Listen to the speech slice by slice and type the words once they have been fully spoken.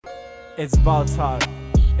It's ball talk.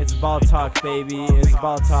 It's ball talk, baby. It's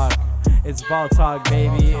ball talk. It's ball talk,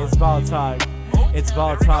 baby. It's ball talk. It's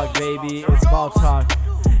ball talk, baby. It's ball talk.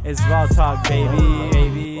 It's ball talk,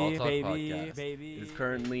 baby. Ball Talk Baby. Podcast. Baby. It is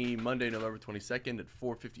currently Monday, November 22nd at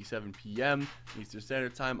 4:57 p.m. Eastern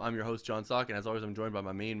Standard Time. I'm your host, Jon Soch, and as always, I'm joined by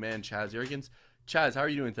my main man, Chaz Jurgens. Chaz, how are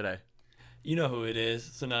you doing today? You know who it is.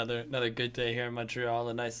 It's another good day here in Montreal.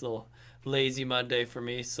 A nice little lazy Monday for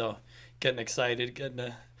me. So getting excited, getting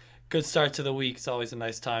a good start to the week. It's always a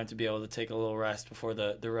nice time to be able to take a little rest before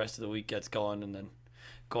the rest of the week gets going, and then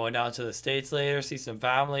going down to the States later, see some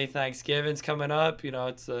family. Thanksgiving's coming up. You know,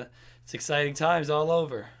 it's exciting times all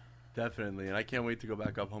over. Definitely, and I can't wait to go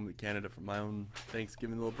back up home to Canada for my own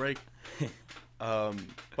Thanksgiving little break. But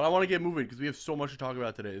I want to get moving because we have so much to talk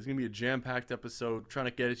about today. It's going to be a jam-packed episode, trying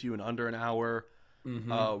to get it to you in under an hour. Mm-hmm.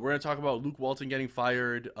 We're going to talk about Luke Walton getting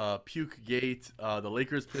fired, Puke Gate, the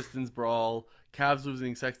Lakers Pistons brawl, Cavs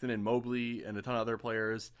losing Sexton and Mobley, and a ton of other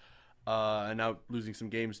players, and now losing some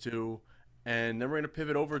games too. And then we're going to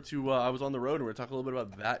pivot over to I was on the road, and we're going to talk a little bit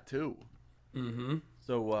about that too. Mm-hmm.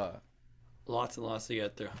 So Lots and lots to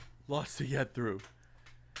get through. lots to get through.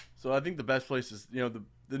 So I think the best place is, the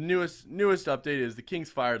newest update is the Kings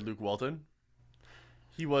fired Luke Walton.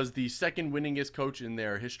 He was the second winningest coach in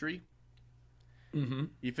their history. Mm-hmm.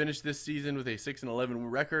 He finished this season with a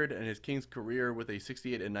 6-11 record, and his Kings career with a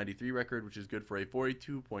 68-93 record, which is good for a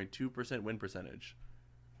 42.2% win percentage.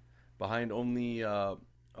 Behind only Rick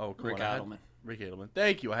Adelman. Rick Adelman.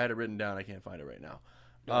 Thank you. I had it written down. I can't find it right now.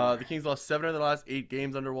 No The Kings lost 7 of their last 8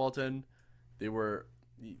 games under Walton. They were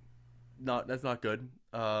that's not good.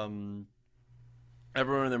 Everyone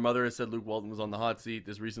and their mother has said Luke Walton was on the hot seat.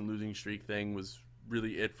 This recent losing streak thing was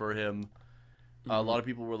really it for him. Mm-hmm. A lot of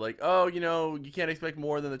people were like, "Oh, you can't expect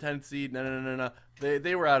more than the 10th seed." No.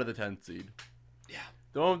 They were out of the 10th seed. Yeah.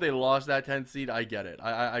 The moment they lost that 10th seed, I get it.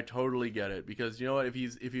 I totally get it, because you know what? If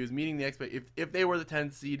he was meeting the if they were the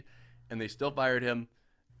 10th seed and they still fired him,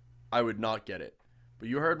 I would not get it. But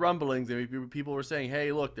you heard rumblings, and people were saying,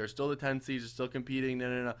 "Hey, look, they're still the 10th seed, they're still competing."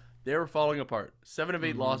 No. They were falling apart. 7 of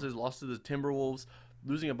 8 losses, lost to the Timberwolves,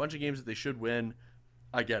 losing a bunch of games that they should win.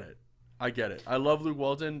 I get it. I love Luke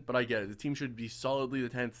Walton, but I get it. The team should be solidly the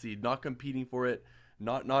 10th seed, not competing for it,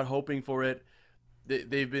 not hoping for it.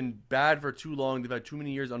 They've been bad for too long. They've had too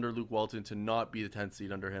many years under Luke Walton to not be the 10th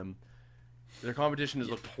seed under him. Their competition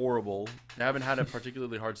has looked horrible. They haven't had a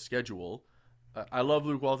particularly hard schedule. I love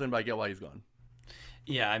Luke Walton, but I get why he's gone.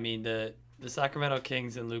 Yeah, I mean the Sacramento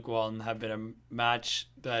Kings and Luke Walton have been a match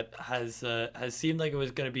that has seemed like it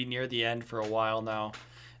was going to be near the end for a while now,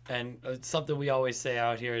 and something we always say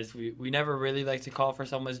out here is we never really like to call for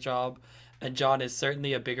someone's job, and John is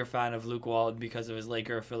certainly a bigger fan of Luke Walton because of his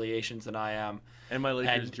Laker affiliations than I am, and my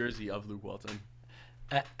Lakers jersey of Luke Walton.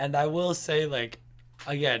 And I will say, like,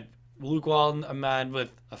 again, Luke Walton, a man with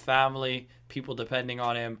a family, people depending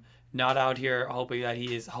on him. Not out here hoping that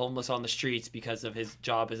he is homeless on the streets because of his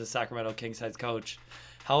job as a Sacramento Kings head coach.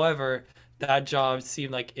 However, that job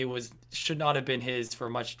seemed like it should not have been his for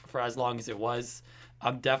as long as it was.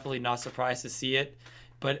 I'm definitely not surprised to see it.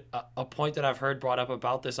 But a point that I've heard brought up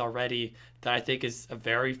about this already that I think is a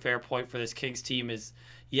very fair point for this Kings team is,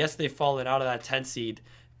 yes, they've fallen out of that 10 seed,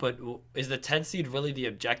 but is the 10 seed really the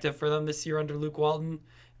objective for them this year under Luke Walton?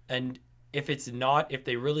 And if it's not, if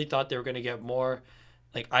they really thought they were going to get more,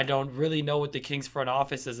 like, I don't really know what the Kings front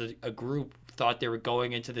office as a group thought they were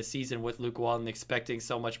going into the season with Luke Walton expecting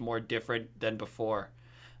so much more different than before.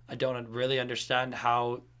 I don't really understand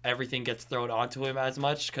how everything gets thrown onto him as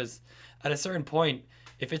much, because at a certain point,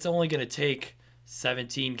 if it's only going to take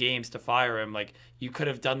 17 games to fire him, like, you could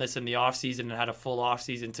have done this in the offseason and had a full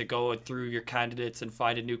offseason to go through your candidates and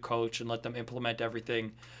find a new coach and let them implement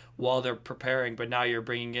everything while they're preparing. But now you're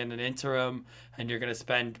bringing in an interim and you're going to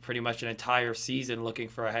spend pretty much an entire season looking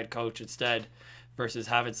for a head coach instead, versus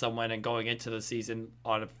having someone and going into the season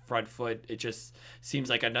on a front foot. It just seems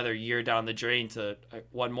like another year down the drain, to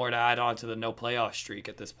one more to add on to the no playoff streak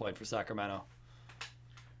at this point for Sacramento.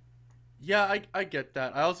 Yeah, I get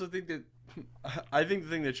that. I also think that the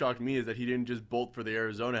thing that shocked me is that he didn't just bolt for the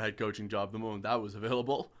Arizona head coaching job the moment that was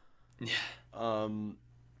available. Yeah.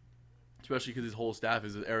 Especially because his whole staff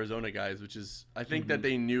is Arizona guys, which is, I think that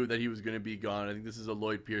they knew that he was going to be gone. I think this is a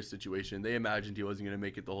Lloyd Pierce situation. They imagined he wasn't going to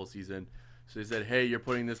make it the whole season. So they said, hey, you're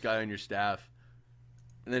putting this guy on your staff.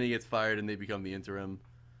 And then he gets fired and they become the interim.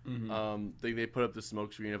 They put up the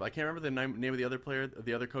smoke screen of, I can't remember the name of the other player,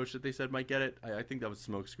 the other coach that they said might get it. I think that was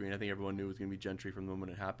smoke screen. I think everyone knew it was going to be Gentry from the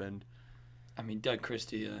moment it happened. I mean, Doug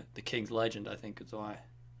Christie, the Kings legend, I think is why.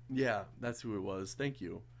 Yeah, that's who it was. Thank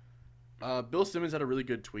you. Bill Simmons had a really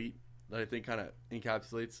good tweet that I think kind of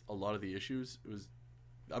encapsulates a lot of the issues.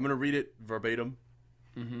 I'm gonna read it verbatim.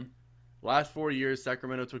 Mm-hmm. Last 4 years,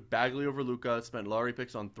 Sacramento took Bagley over Luka, spent lottery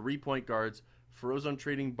picks on 3-point guards, froze on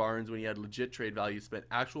trading Barnes when he had legit trade value, spent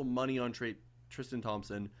actual money on trade Tristan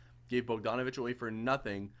Thompson, gave Bogdanovic away for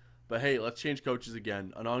nothing. But hey, let's change coaches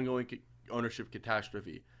again. An ongoing ownership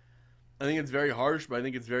catastrophe. I think it's very harsh, but I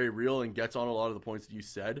think it's very real and gets on a lot of the points that you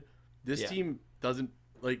said. This team doesn't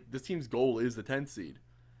this team's goal is the 10th seed.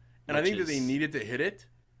 And I think that they needed to hit it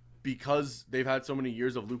because they've had so many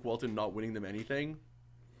years of Luke Walton not winning them anything.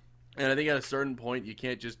 And I think at a certain point, you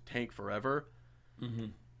can't just tank forever. Mm-hmm.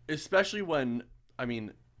 Especially when,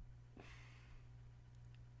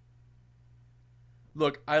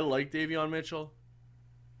 look, I like Davion Mitchell,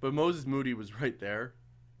 but Moses Moody was right there.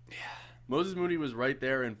 Yeah. Moses Moody was right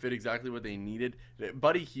there and fit exactly what they needed.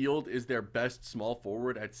 Buddy Hield is their best small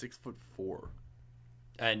forward at 6'4".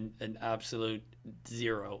 And an absolute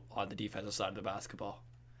zero on the defensive side of the basketball.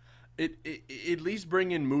 It at least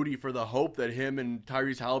bring in Moody for the hope that him and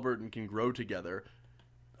Tyrese Halliburton can grow together.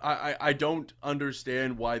 I don't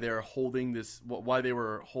understand why they were holding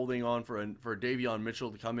on for Davion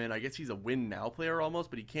Mitchell to come in. I guess he's a win now player almost,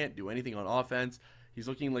 but he can't do anything on offense. He's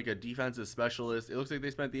looking like a defensive specialist. It looks like they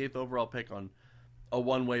spent the 8th overall pick on a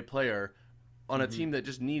one-way player on a team that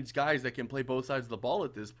just needs guys that can play both sides of the ball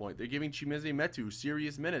at this point. They're giving Chimezie Metu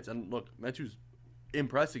serious minutes, and look, Metu's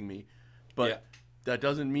impressing me, but that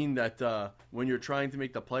doesn't mean that when you're trying to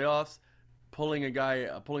make the playoffs, pulling a guy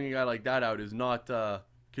like that out is not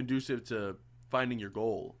conducive to finding your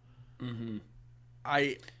goal. Mm-hmm.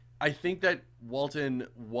 I think that Walton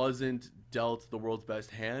wasn't dealt the world's best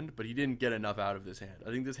hand, but he didn't get enough out of this hand.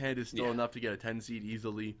 I think this hand is still enough to get a 10 seed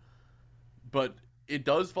easily, but it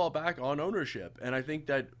does fall back on ownership. And I think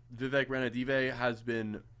that Vivek Ranadive has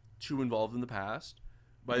been too involved in the past,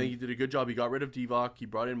 but I think he did a good job. He got rid of Divock. He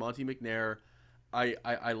brought in Monty McNair.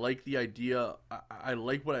 I like the idea. I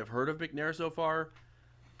like what I've heard of McNair so far.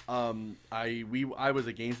 I was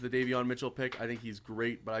against the Davion Mitchell pick. I think he's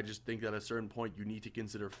great, but I just think that at a certain point you need to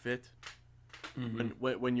consider fit.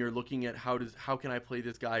 When you're looking at how can I play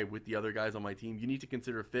this guy with the other guys on my team, you need to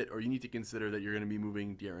consider fit, or you need to consider that you're going to be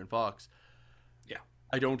moving De'Aaron Fox. Yeah,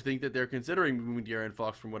 I don't think that they're considering moving De'Aaron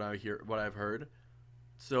Fox from what I've heard.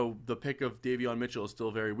 So the pick of Davion Mitchell is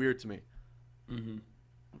still very weird to me. Mm-hmm.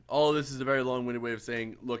 All of this is a very long-winded way of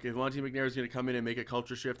saying, look, if Monty McNair is going to come in and make a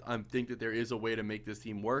culture shift, I think that there is a way to make this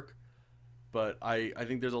team work. But I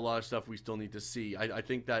think there's a lot of stuff we still need to see. I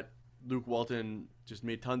think that Luke Walton just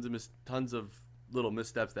made tons of little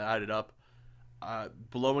missteps that added up.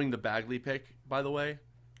 Blowing the Bagley pick, by the way.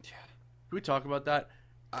 Yeah. Can we talk about that?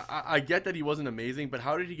 I get that he wasn't amazing, but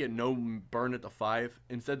how did he get no burn at the 5?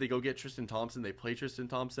 Instead, they go get Tristan Thompson. They play Tristan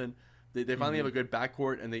Thompson. They finally have a good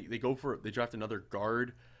backcourt, and they draft another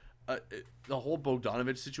guard. The whole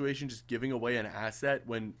Bogdanovic situation, just giving away an asset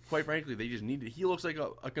when, quite frankly, they just needed. He looks like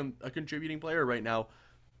a contributing player right now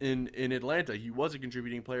in Atlanta. He was a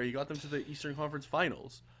contributing player. He got them to the Eastern Conference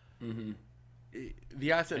Finals. Mm-hmm.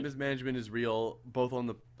 The asset mismanagement is real, both on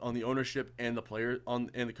the ownership and the player and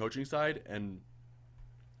the coaching side, and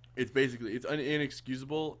it's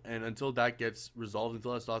inexcusable. And until that gets resolved,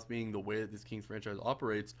 until that stops being the way that this Kings franchise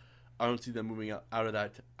operates, I don't see them moving out of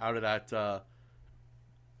that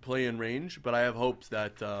play-in range. But I have hopes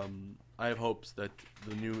that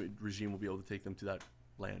the new regime will be able to take them to that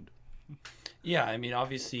land. Yeah, I mean,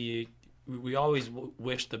 obviously, we always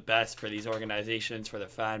wish the best for these organizations, for the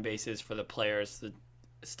fan bases, for the players, the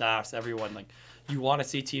staffs, everyone. Like, you want to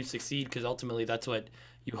see teams succeed because ultimately that's what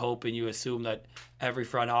you hope and you assume that every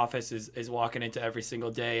front office is walking into every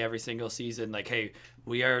single day, every single season. Like, hey,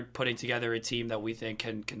 we are putting together a team that we think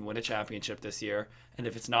can win a championship this year. And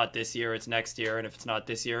if it's not this year, it's next year. And if it's not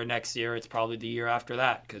this year or next year, it's probably the year after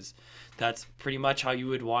that, because that's pretty much how you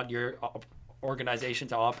would want your organization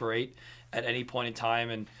to operate at any point in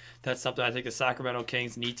time. And that's something I think the Sacramento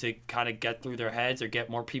Kings need to kind of get through their heads, or get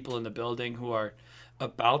more people in the building who are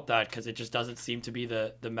about that, because it just doesn't seem to be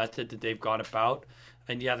the method that they've gone about.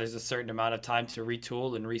 And yeah, there's a certain amount of time to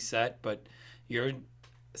retool and reset, but you're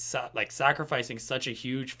sacrificing such a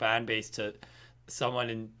huge fan base to someone.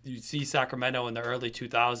 And you see Sacramento in the early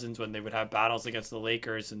 2000s when they would have battles against the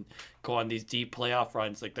Lakers and go on these deep playoff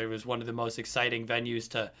runs. Like, there was one of the most exciting venues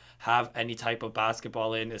to have any type of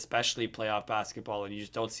basketball in, especially playoff basketball, and you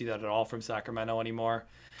just don't see that at all from Sacramento anymore.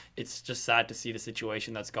 It's just sad to see the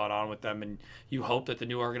situation that's gone on with them, and you hope that the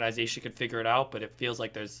new organization can figure it out, but it feels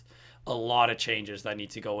like there's a lot of changes that need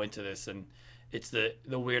to go into this. And it's the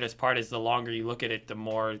weirdest part is the longer you look at it, the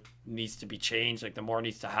more needs to be changed, like the more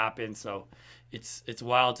needs to happen. So it's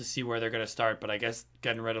wild to see where they're going to start, but I guess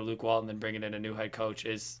getting rid of Luke Walton and bringing in a new head coach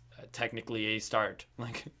is technically a start.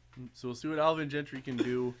 Like, So we'll see what Alvin Gentry can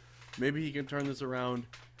do. Maybe he can turn this around.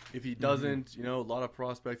 If he doesn't, a lot of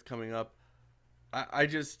prospects coming up. I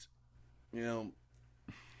just,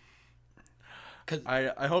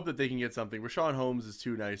 I hope that they can get something. Rashawn Holmes is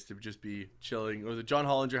too nice to just be chilling. Was it John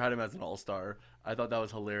Hollinger had him as an all-star? I thought that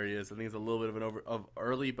was hilarious. I think it's a little bit of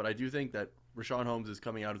early, but I do think that Rashawn Holmes is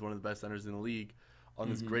coming out as one of the best centers in the league on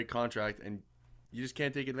this great contract, and you just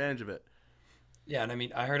can't take advantage of it. Yeah, and I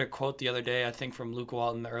mean, I heard a quote the other day, I think from Luke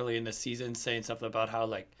Walton early in the season, saying something about how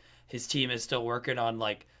like his team is still working on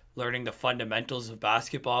like learning the fundamentals of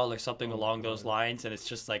basketball or something along those lines, and it's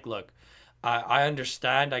just like, look, I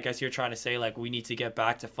understand. I guess you're trying to say like we need to get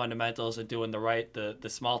back to fundamentals and doing the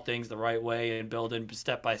small things the right way and building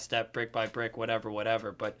step by step, brick by brick,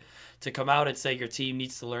 whatever. But to come out and say your team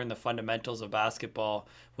needs to learn the fundamentals of basketball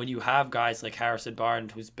when you have guys like Harrison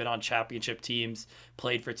Barnes, who's been on championship teams,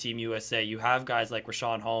 played for Team USA, you have guys like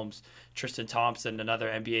Rashawn Holmes, Tristan Thompson, another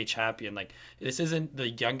NBA champion. Like, this isn't the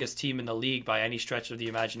youngest team in the league by any stretch of the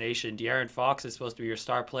imagination. De'Aaron Fox is supposed to be your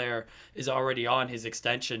star player, is already on his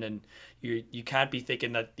extension, and you can't be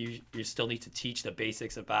thinking that you still need to teach the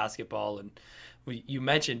basics of basketball. And you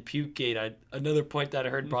mentioned Pukegate. Another point that I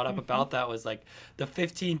heard brought up about that was like the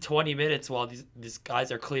 15-20 minutes while these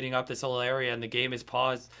guys are cleaning up this whole area and the game is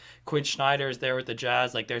paused. Quinn Snyder is there with the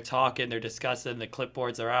Jazz. Like, they're talking, they're discussing. The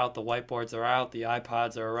clipboards are out, the whiteboards are out, the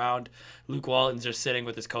iPods are around. Luke Walton's just sitting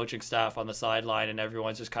with his coaching staff on the sideline, and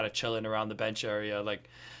everyone's just kind of chilling around the bench area. Like,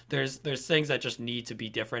 there's things that just need to be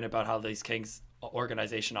different about how these Kings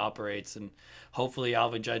organization operates, and hopefully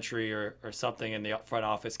Alvin Gentry or something in the front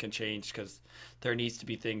office can change, because there needs to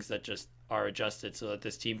be things that just are adjusted so that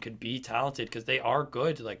this team can be talented, because they are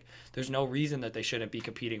good. Like, there's no reason that they shouldn't be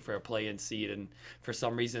competing for a play-in seed, and for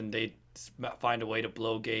some reason they find a way to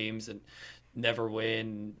blow games and never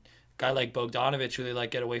win. A guy like Bogdanovich, who they let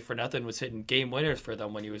get away for nothing, was hitting game winners for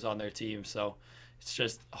them when he was on their team. So it's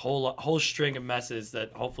just a whole string of messes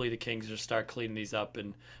that hopefully the Kings just start cleaning these up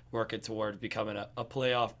and working toward becoming a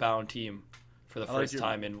playoff bound team for the first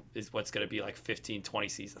time in is what's going to be like 15-20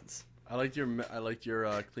 seasons. I liked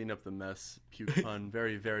your clean up the mess puke pun.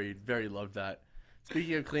 Very, very, very loved that.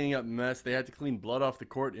 Speaking of cleaning up mess, they had to clean blood off the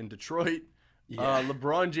court in Detroit. Yeah.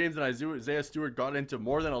 LeBron James and Isaiah Stewart got into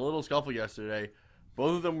more than a little scuffle yesterday.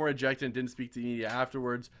 Both of them were ejected and didn't speak to the media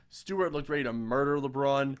afterwards. Stewart looked ready to murder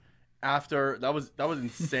LeBron after. That was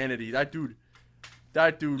insanity. That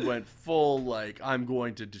dude went full, like, I'm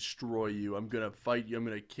going to destroy you. I'm going to fight you. I'm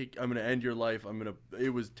going to end your life. It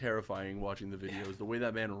was terrifying watching the videos. The way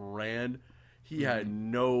that man ran, he had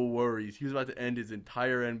no worries. He was about to end his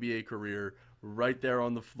entire NBA career right there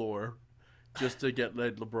on the floor just to get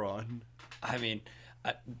led LeBron. I mean,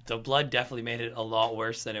 the blood definitely made it a lot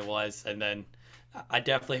worse than it was. And then I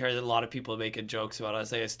definitely heard a lot of people making jokes about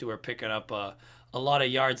Isaiah Stewart picking up a lot of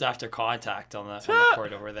yards after contact on the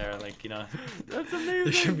court over there. Like, that's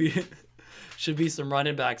amazing. There should be some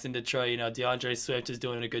running backs in Detroit. DeAndre Swift is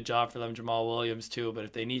doing a good job for them. Jamal Williams too. But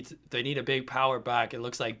if they need a big power back, it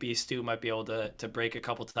looks like B. Stu might be able to break a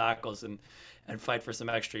couple tackles and fight for some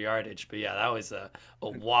extra yardage. But yeah, that was a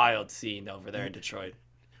wild scene over there in Detroit.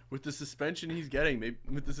 With the suspension he's getting,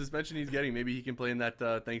 maybe he can play in that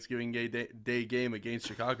Thanksgiving Day game against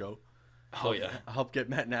Chicago. Oh yeah, help get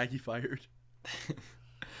Matt Nagy fired.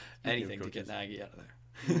 Anything to get Nagy out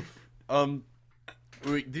of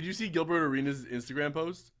there. Wait, did you see Gilbert Arenas' Instagram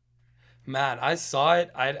post? Man, I saw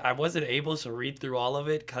it. I wasn't able to read through all of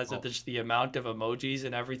it because of the amount of emojis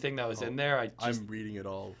and everything that was in there. I'm reading it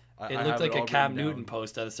all. It looked like a Cam Newton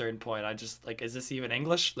post at a certain point. I just is this even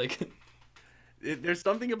English? Like, there's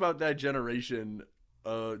something about that generation,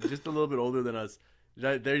 just a little bit older than us,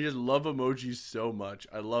 that they just love emojis so much.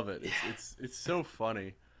 I love it. It's so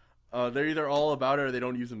funny. They're either all about it or they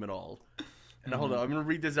don't use them at all. And hold on, I'm gonna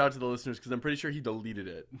read this out to the listeners because I'm pretty sure he deleted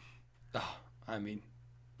it. Oh, I mean,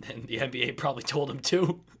 and the NBA probably told him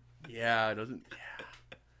to. Yeah, it doesn't.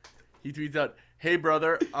 Yeah. He tweets out, "Hey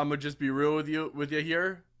brother, I'm gonna just be real with you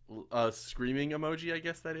here." Screaming emoji, I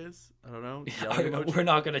guess that is. I don't know. Yeah, we're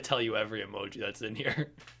not gonna tell you every emoji that's in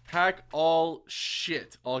here. Pack all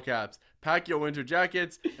shit, all caps. Pack your winter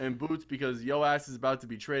jackets and boots because yo ass is about to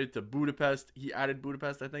be traded to Budapest. He added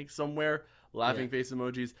Budapest, I think, somewhere. Laughing face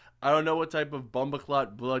emojis. I don't know what type of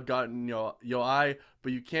bumbaclot blood got in your eye,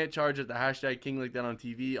 but you can't charge at the hashtag king like that on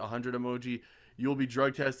TV. 100 emoji. You'll be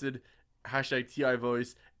drug tested. Hashtag TI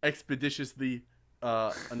voice. Expeditiously.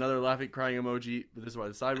 Another laughing crying emoji, but this is why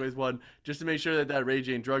the sideways one, just to make sure that rage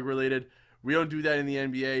ain't drug related. We don't do that in the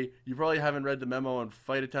NBA. You probably haven't read the memo on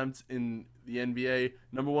fight attempts in the NBA.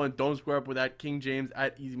 Number one, don't square up with at King James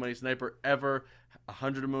at Easy Money Sniper ever.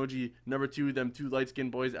 100 emoji. Number 2, them 2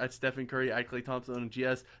 light-skinned boys at Stephen Curry, at Klay Thompson on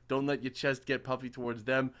GS. Don't let your chest get puffy towards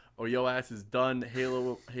them or yo ass is done.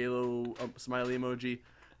 Halo smiley emoji.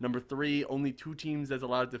 Number 3, only 2 teams that's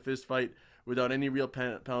allowed to fist fight without any real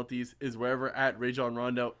penalties is wherever at Rajon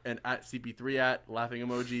Rondo and at CP3 at laughing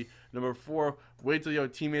emoji. Number 4, wait till your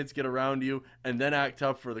teammates get around you and then act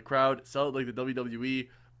tough for the crowd. Sell it like the WWE.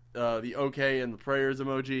 The okay and the prayers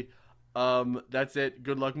emoji. That's it.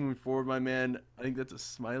 Good luck moving forward, my man. I think that's a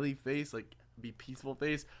smiley face, like be peaceful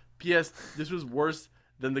face. P.S. This was worse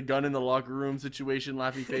than the gun in the locker room situation,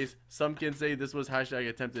 laughing face. Some can say this was hashtag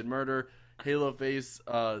attempted murder. Halo face,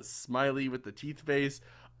 smiley with the teeth face.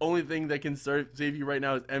 Only thing that can save you right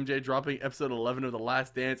now is MJ dropping episode 11 of The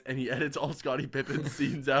Last Dance and he edits all Scottie Pippen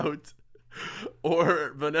scenes out.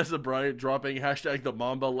 Or Vanessa Bryant dropping hashtag the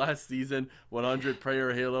Mamba last season 100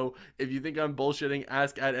 prayer Halo. If you think I'm bullshitting,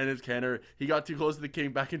 ask at Enes Kanter. He got too close to the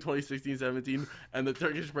king back in 2016-17 and the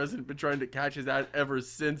Turkish president been trying to catch his ass ever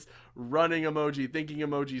since. Running emoji, thinking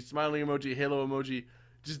emoji, smiling emoji, Halo emoji.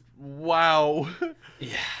 Just wow.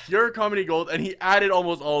 Yeah. Pure comedy gold. And he added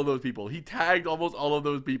almost all of those people. He tagged almost all of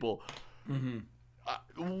those people. Mm-hmm.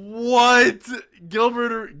 What?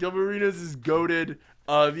 Gilbert Arenas is goated.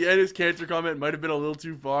 The Enes Kanter comment might have been a little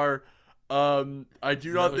too far. I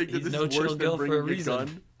do not think that this is worse than bringing a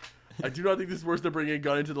gun. I do not think this is worse than bringing a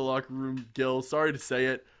gun into the locker room, Gil. Sorry to say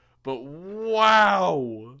it, but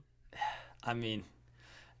wow. I mean,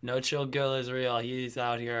 no chill Gil is real. He's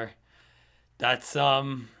out here. That's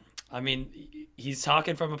I mean, he's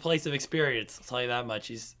talking from a place of experience. I'll tell you that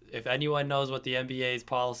much. If anyone knows what the NBA's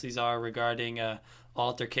policies are regarding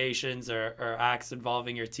altercations or acts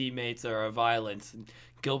involving your teammates or violence,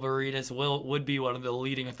 Gilbert Arenas would be one of the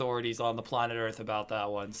leading authorities on the planet Earth about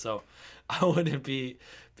that one. So I wouldn't be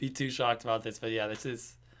too shocked about this. But yeah, this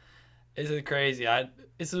is crazy.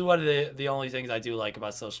 This is one of the only things I do like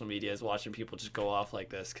about social media is watching people just go off like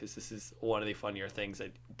this, because this is one of the funnier things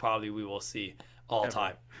that probably we will see all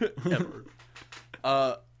time. Ever.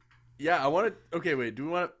 Yeah, I want to. Okay, wait. Do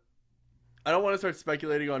we want to? I don't want to start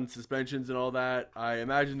speculating on suspensions and all that. I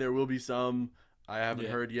imagine there will be some. I haven't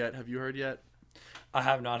heard yet. Have you heard yet? I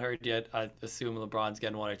have not heard yet. I assume LeBron's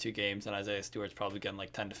getting 1 or 2 games, and Isaiah Stewart's probably getting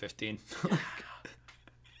like 10 to 15.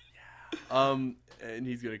 And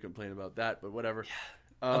he's gonna complain about that, but whatever.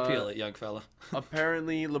 Appeal it, young fella.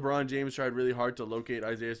 Apparently, LeBron James tried really hard to locate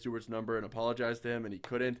Isaiah Stewart's number and apologize to him, and he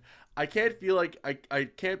couldn't. I can't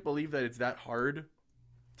believe that it's that hard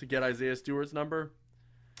to get Isaiah Stewart's number.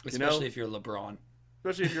 Especially if you're LeBron.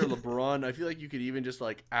 Especially if you're LeBron. I feel like you could even just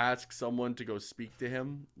like ask someone to go speak to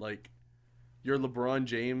him. Like, you're LeBron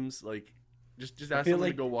James. Like, just ask someone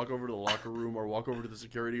to go walk over to the locker room or walk over to the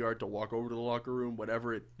security guard to walk over to the locker room,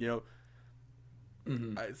 whatever it,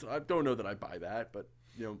 Mm-hmm. I don't know that I buy that, but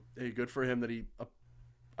hey, good for him that he.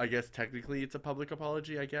 I guess technically it's a public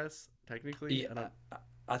apology. I guess technically. Yeah,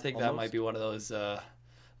 I think that might be one of those.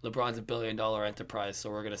 LeBron's $1 billion enterprise,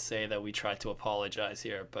 so we're gonna say that we tried to apologize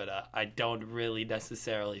here, but I don't really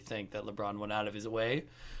necessarily think that LeBron went out of his way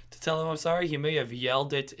to tell him I'm sorry. He may have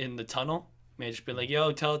yelled it in the tunnel, may have just been like,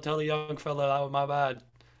 "Yo, tell the young fella that was my bad,"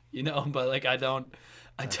 But like, I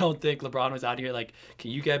don't think LeBron was out here like, "Can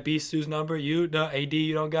you get Beast's number? You no AD,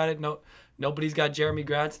 you don't got it. No, nobody's got Jeremy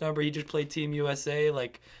Grant's number. He just played Team USA.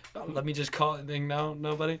 Like, let me just call it." No,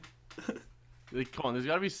 nobody. Like, come on, there's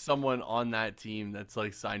got to be someone on that team that's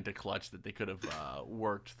like signed to Clutch that they could have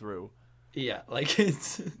worked through. Yeah, like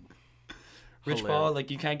it's Rich Paul.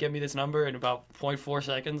 Like, you can't get me this number in about 0.4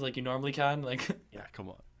 seconds like you normally can. Like, yeah,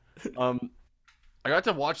 come on. I got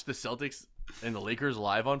to watch the Celtics and the Lakers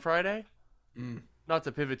live on Friday. Not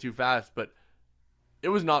to pivot too fast, but it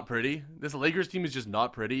was not pretty. This Lakers team is just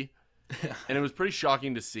not pretty, and it was pretty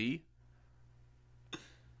shocking to see.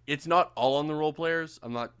 It's not all on the role players.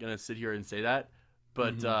 I'm not going to sit here and say that,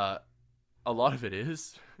 but a lot of it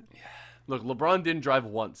is. Yeah. Look, LeBron didn't drive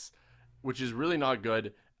once, which is really not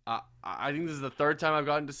good. I think this is the 3rd time I've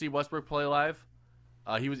gotten to see Westbrook play live.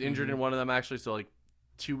 He was injured in one of them, actually, so like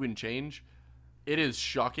 2 and change. It is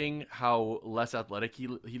shocking how less athletic he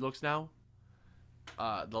looks now.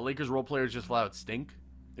 The Lakers role players just flat out stink.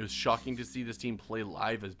 It was shocking to see this team play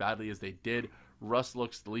live as badly as they did. Russ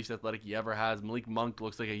looks the least athletic he ever has. Malik Monk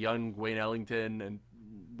looks like a young Wayne Ellington, and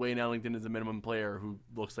Wayne Ellington is a minimum player who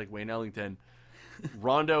looks like Wayne Ellington.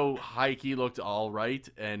 Rondo, high-key, looked all right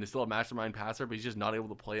and is still a mastermind passer, but he's just not able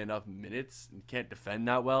to play enough minutes and can't defend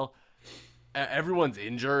that well. Everyone's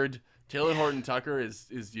injured. Taylor Horton-Tucker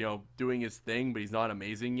is doing his thing, but he's not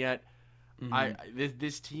amazing yet.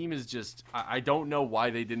 This team is just – I don't know why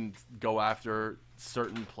they didn't go after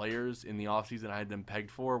certain players in the offseason I had them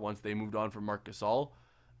pegged for once they moved on from Marc Gasol.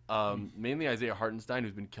 Mainly Isaiah Hartenstein,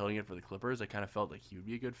 who's been killing it for the Clippers. I kind of felt like he would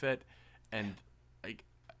be a good fit, and like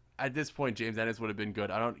at this point, James Ennis would have been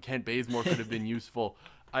good. Kent Bazemore could have been useful.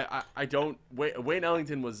 I don't. Wayne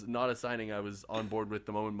Ellington was not a signing I was on board with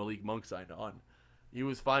the moment Malik Monk signed on. He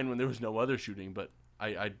was fine when there was no other shooting, but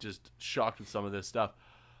I just shocked with some of this stuff.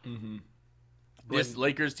 Mm-hmm. This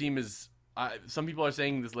Lakers team is. Some people are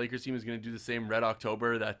saying this Lakers team is going to do the same Red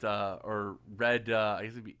October or Red. I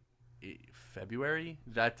guess it'd be February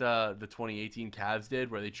that the 2018 Cavs did,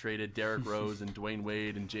 where they traded Derrick Rose and Dwayne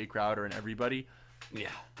Wade and Jay Crowder and everybody. Yeah.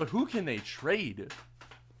 But who can they trade?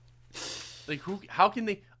 Like how can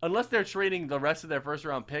they, unless they're trading the rest of their first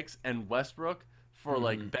round picks and Westbrook for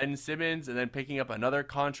like Ben Simmons and then picking up another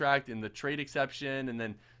contract in the trade exception and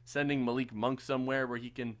then sending Malik Monk somewhere where he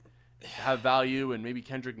can have value, and maybe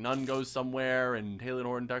Kendrick Nunn goes somewhere and Taylor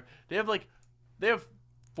Horton-Tucker. They have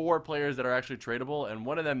 4 players that are actually tradable, and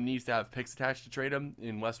one of them needs to have picks attached to trade him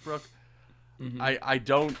in Westbrook. I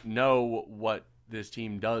don't know what this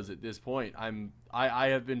team does at this point. I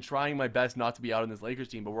have been trying my best not to be out on this Lakers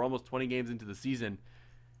team, but we're almost 20 games into the season,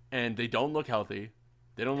 and they don't look healthy.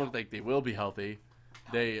 They don't look like they will be healthy.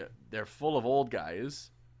 They're full of old guys.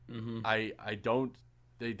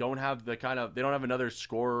 They don't have another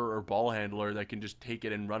scorer or ball handler that can just take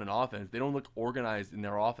it and run an offense. They don't look organized in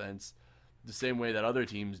their offense the same way that other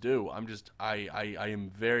teams do.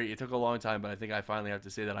 It took a long time, but I think I finally have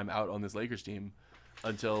to say that I'm out on this Lakers team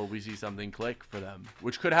until we see something click for them,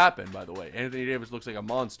 which could happen, by the way. Anthony Davis looks like a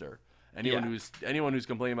monster. Anyone who's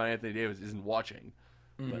complaining about Anthony Davis isn't watching.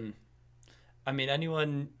 But. I mean,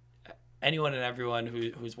 anyone and everyone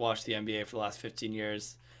who's watched the NBA for the last 15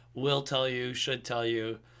 years should tell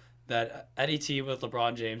you that any team with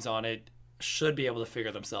LeBron James on it should be able to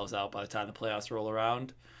figure themselves out by the time the playoffs roll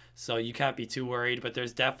around. So you can't be too worried, but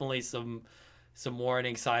there's definitely some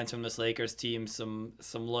warning signs from this Lakers team, some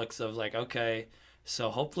looks of like, okay,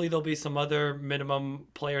 so hopefully there'll be some other minimum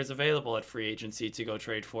players available at free agency to go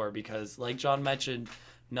trade for, because like John mentioned,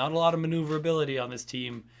 not a lot of maneuverability on this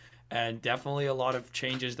team, and definitely a lot of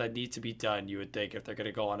changes that need to be done, you would think, if they're going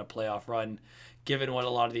to go on a playoff run, given what a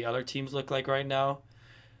lot of the other teams look like right now.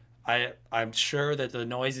 I'm sure that the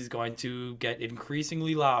noise is going to get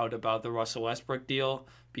increasingly loud about the Russell Westbrook deal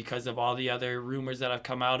because of all the other rumors that have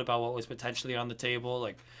come out about what was potentially on the table.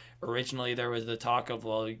 Like, originally there was the talk of,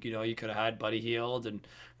 well, you could have had Buddy Hield and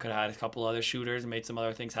could have had a couple other shooters and made some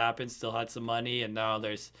other things happen, still had some money, and now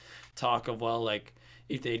there's talk of, well, like,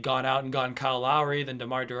 if they'd gone out and gotten Kyle Lowry, then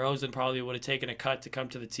DeMar DeRozan probably would have taken a cut to come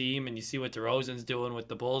to the team. And you see what DeRozan's doing with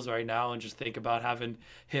the Bulls right now, and just think about having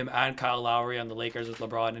him and Kyle Lowry on the Lakers with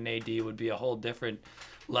LeBron and AD would be a whole different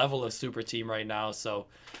level of super team right now. So,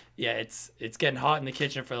 yeah, it's getting hot in the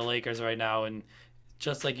kitchen for the Lakers right now. And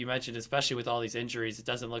just like you mentioned, especially with all these injuries, it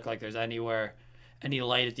doesn't look like there's any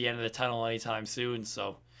light at the end of the tunnel anytime soon.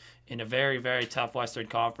 So, in a very, very tough Western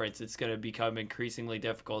Conference, it's going to become increasingly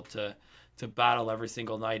difficult to battle every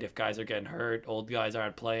single night if guys are getting hurt, old guys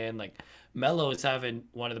aren't playing. Like, Melo is having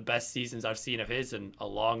one of the best seasons I've seen of his in a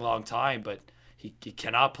long, long time, but he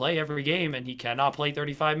cannot play every game, and he cannot play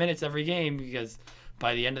 35 minutes every game, because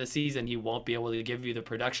by the end of the season he won't be able to give you the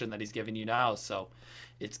production that he's giving you now. So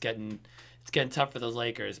it's getting tough for those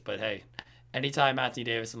Lakers. But hey, anytime Anthony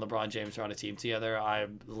Davis and LeBron James are on a team together,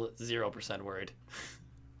 I'm 0% worried.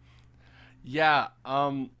 Yeah,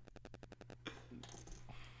 I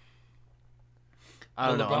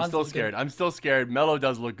don't know. I'm still scared. I'm still scared. Melo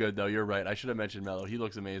does look good, though. You're right. I should have mentioned Melo. He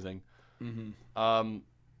looks amazing. Mm-hmm.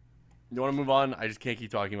 You want to move on? I just can't keep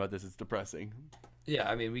talking about this. It's depressing. Yeah,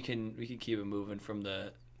 I mean, we can keep it moving from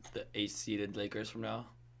the 8th-seeded Lakers from now.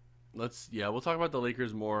 We'll talk about the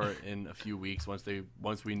Lakers more in a few weeks once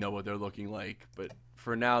we know what they're looking like. But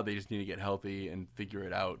for now, they just need to get healthy and figure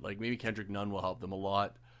it out. Like, maybe Kendrick Nunn will help them a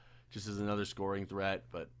lot, just as another scoring threat,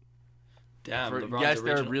 but. Damn, yes,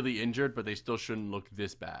 they're really injured, but they still shouldn't look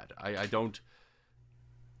this bad. I don't.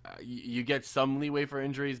 You get some leeway for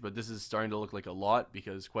injuries, but this is starting to look like a lot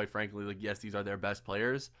because, quite frankly, like, yes, these are their best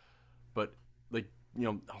players, but like,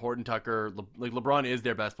 Horton Tucker, like, LeBron is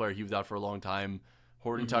their best player. He was out for a long time.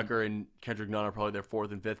 Horton Tucker and Kendrick Nunn are probably their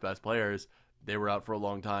 4th and 5th best players. They were out for a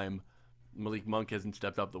long time. Malik Monk hasn't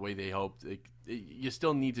stepped up the way they hoped. You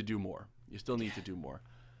still need to do more.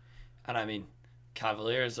 And I mean,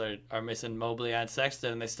 Cavaliers are missing Mobley and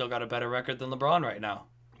Sexton, and they still got a better record than LeBron right now.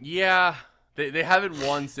 Yeah, they haven't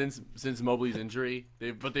won since Mobley's injury.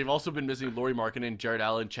 But they've also been missing Lauri Markkanen, Jared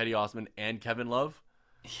Allen, Chetty Osman, and Kevin Love.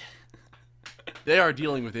 They are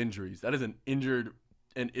dealing with injuries. That is an injured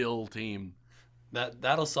and ill team.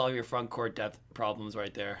 That'll solve your front court depth problems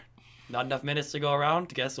right there. Not enough minutes to go around.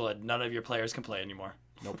 Guess what? None of your players can play anymore.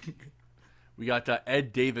 Nope. We got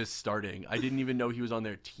Ed Davis starting. I didn't even know he was on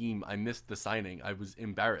their team. I missed the signing. I was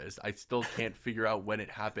embarrassed. I still can't figure out when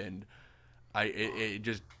it happened. It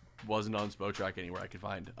just wasn't on Spotrac anywhere I could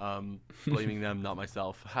find. Blaming them, not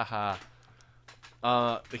myself. Haha.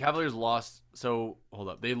 The Cavaliers lost. So hold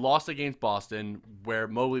up. They lost against Boston, where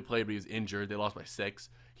Mobley played, but he was injured. They lost by 6.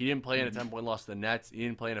 He didn't play in a 10-point loss to the Nets. He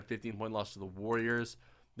didn't play in a 15-point loss to the Warriors.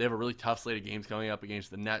 They have a really tough slate of games coming up against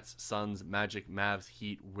the Nets, Suns, Magic, Mavs,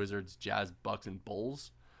 Heat, Wizards, Jazz, Bucks, and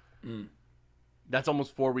Bulls. That's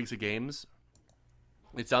almost 4 weeks of games.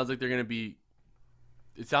 It sounds like they're going to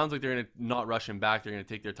not rush him back. They're going to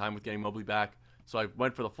take their time with getting Mobley back. So I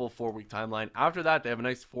went for the full 4-week timeline. After that, they have a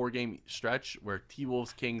nice 4-game stretch where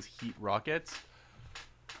T-Wolves, Kings, Heat, Rockets.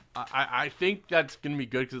 I think that's going to be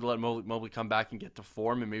good because it'll let Mobley come back and get to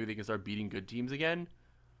form, and maybe they can start beating good teams again.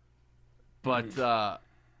 But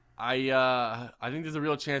I think there's a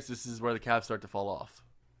real chance this is where the Cavs start to fall off.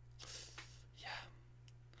 Yeah.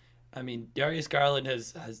 I mean, Darius Garland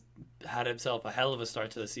has had himself a hell of a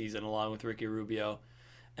start to the season along with Ricky Rubio.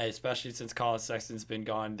 And especially since Colin Sexton's been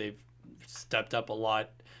gone, they've stepped up a lot,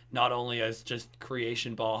 not only as just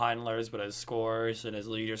creation ball handlers, but as scorers and as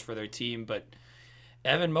leaders for their team. But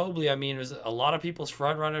Evan Mobley, I mean, was a lot of people's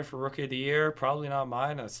front runner for Rookie of the Year. Probably not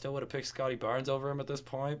mine. I still would have picked Scotty Barnes over him at this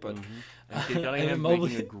point. But Evan Mobley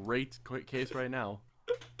making a great case right now.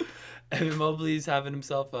 Evan Mobley's having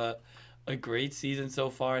himself a great season so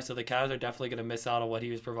far. So the Cavs are definitely going to miss out on what he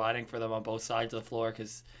was providing for them on both sides of the floor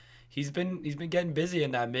because he's been getting busy in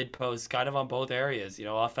that mid post, kind of on both areas. You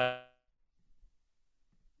know, offense.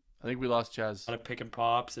 I think we lost Chaz. A lot of pick and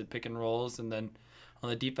pops and pick and rolls, and then on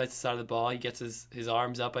the defensive side of the ball, he gets his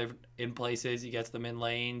arms up in places. He gets them in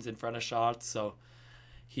lanes, in front of shots. So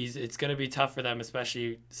it's going to be tough for them,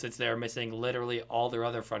 especially since they're missing literally all their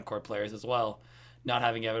other front court players as well. Not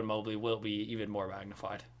having Evan Mobley will be even more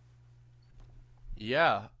magnified.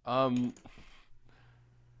 Yeah.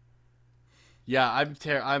 Yeah,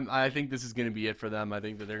 I think this is going to be it for them. I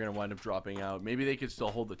think that they're going to wind up dropping out. Maybe they could still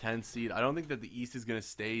hold the 10th seed. I don't think that the East is going to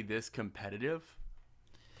stay this competitive.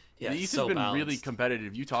 Yeah, the East has been really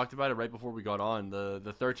competitive. You talked about it right before we got on.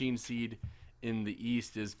 The 13 seed in the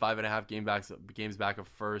East is 5.5 games back of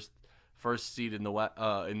first seed in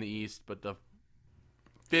the East, but the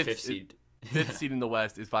fifth seed in the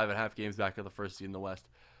West is 5.5 games back of the first seed in the West.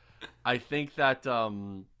 I think that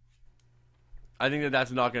that's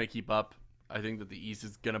not going to keep up. I think that the East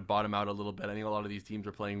is going to bottom out a little bit. I think a lot of these teams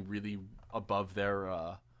are playing really above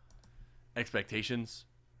their expectations.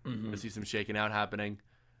 I see some shaking out happening.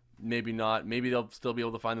 Maybe not. Maybe they'll still be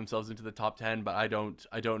able to find themselves into the top 10, but I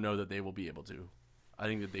don't know that they will be able to. I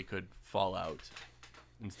think that they could fall out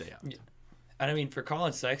and stay out. Yeah. And I mean, for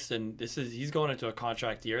Colin Sexton, he's going into a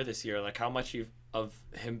contract year this year. Like, how much of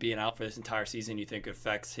him being out for this entire season you think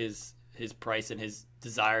affects his price and his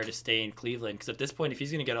desire to stay in Cleveland? Because at this point, if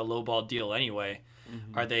he's going to get a lowball deal anyway,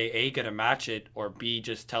 are they A, going to match it, or B,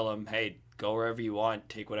 just tell him, hey, go wherever you want,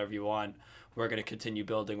 take whatever you want. We're going to continue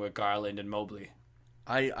building with Garland and Mobley.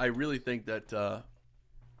 I really think that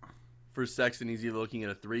for Sexton, he's either looking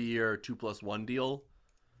at a 3-year 2+1 deal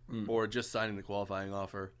or just signing the qualifying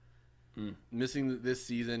offer. Missing this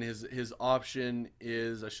season, his option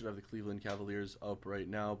is, I should have the Cleveland Cavaliers up right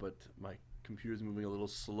now, but my computer's moving a little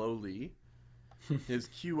slowly. His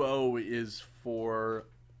QO is for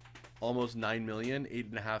almost $9 million,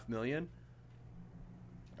 $8.5 million.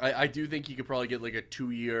 I do think he could probably get like a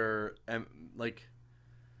 2-year,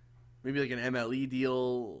 maybe like an MLE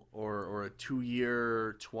deal or a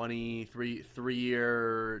 2-year,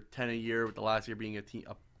 3-year, 10 a year, with the last year being a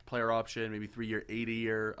player option, maybe 3-year, 8 a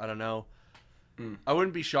year. I don't know. I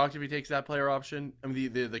wouldn't be shocked if he takes that player option. I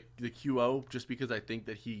mean, the QO, just because I think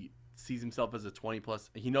that he sees himself as a 20+.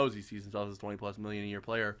 He knows he sees himself as a 20+ million a year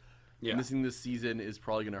player. Yeah. Missing this season is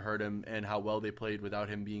probably going to hurt him, and how well they played without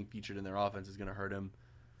him being featured in their offense is going to hurt him.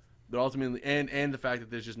 But ultimately, and the fact that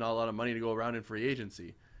there's just not a lot of money to go around in free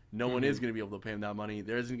agency. No one is going to be able to pay him that money.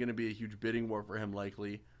 There isn't going to be a huge bidding war for him,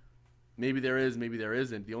 likely. Maybe there is, maybe there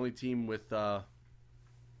isn't. The only team with there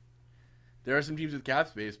are some teams with cap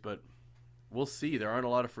space, but we'll see. There aren't a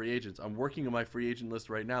lot of free agents. I'm working on my free agent list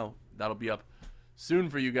right now. That'll be up soon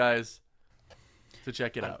for you guys to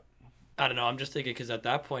check it out. I don't know. I'm just thinking because at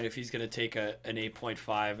that point, if he's going to take an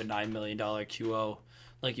 8.5, a $9 million QO,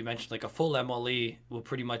 like you mentioned, like a full MLE will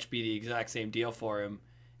pretty much be the exact same deal for him.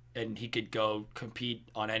 And he could go compete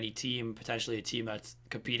on any team, potentially a team that's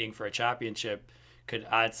competing for a championship, could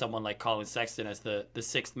add someone like Colin Sexton as the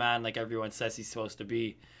sixth man, like everyone says he's supposed to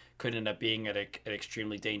be, could end up being an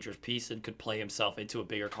extremely dangerous piece and could play himself into a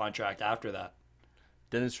bigger contract after that.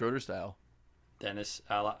 Dennis Schroeder style. Dennis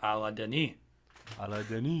a la Denis. A la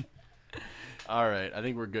Denis. All right, I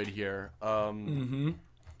think we're good here.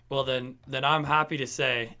 Well, then I'm happy to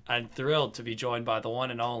say I'm thrilled to be joined by the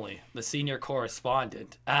one and only, the senior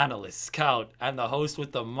correspondent, analyst, scout, and the host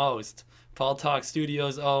with the most, Ball Talk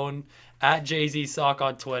Studios' own, at Jay-Z Soch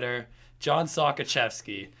on Twitter, Jon Soch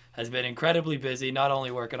has been incredibly busy, not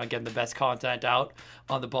only working on getting the best content out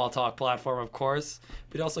on the Ball Talk platform, of course,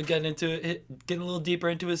 but also getting a little deeper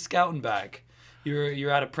into his scouting bag.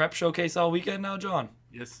 You're at a prep showcase all weekend now, John?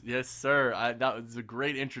 Yes, sir. That was a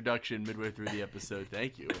great introduction midway through the episode.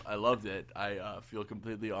 Thank you. I loved it. I feel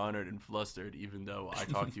completely honored and flustered, even though I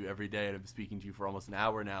talk to you every day and I'm speaking to you for almost an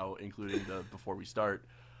hour now, including the before we start.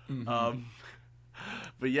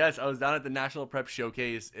 But yes, I was down at the National Prep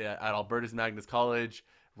Showcase at Albertus Magnus College,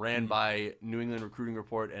 ran by New England Recruiting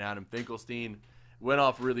Report and Adam Finkelstein. Went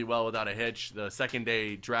off really well without a hitch. The second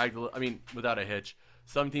day without a hitch.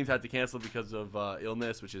 Some teams had to cancel because of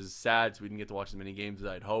illness, which is sad, so we didn't get to watch as many games as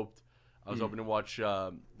I'd hoped. I was hoping to watch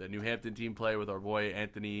the New Hampton team play with our boy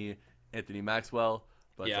Anthony Maxwell,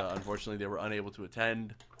 but unfortunately they were unable to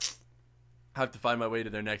attend. Have to find my way to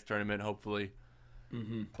their next tournament, hopefully.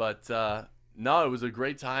 But no, it was a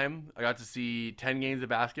great time. I got to see 10 games of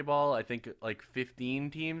basketball. I think like 15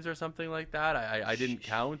 teams or something like that. I didn't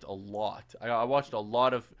count. A lot. I watched a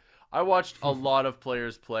lot of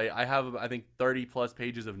players play. I have, I think, 30 plus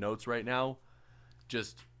pages of notes right now.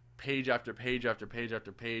 Just page after page after page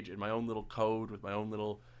after page in my own little code with my own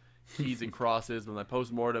little keys and crosses with my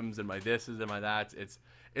postmortems and my thises and my that's.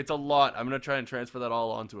 It's a lot. I'm going to try and transfer that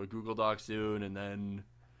all onto a Google Doc soon and then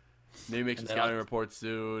maybe make some scouting reports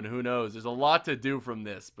soon. Who knows? There's a lot to do from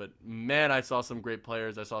this. But, man, I saw some great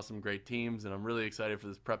players. I saw some great teams, and I'm really excited for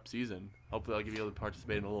this prep season. Hopefully I'll be able to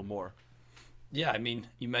participate in a little more. Yeah, I mean,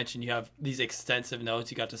 you mentioned you have these extensive notes.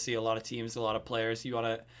 You got to see a lot of teams, a lot of players. You want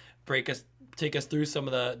to take us through some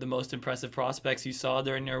of the most impressive prospects you saw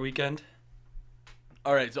during your weekend?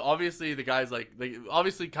 All right, so obviously the guys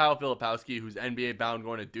obviously Kyle Filipowski, who's NBA bound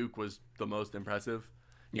going to Duke, was the most impressive.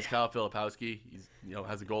 He's Kyle Filipowski. He's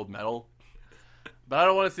has a gold medal. But I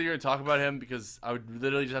don't want to sit here and talk about him because I would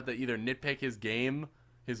literally just have to either nitpick his game,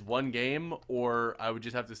 his one game, or I would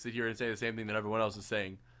just have to sit here and say the same thing that everyone else is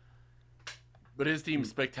saying. But his team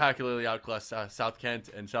spectacularly outclassed South Kent,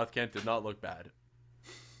 and South Kent did not look bad.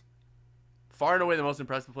 Far and away the most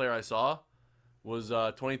impressive player I saw was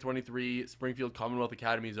 2023 Springfield Commonwealth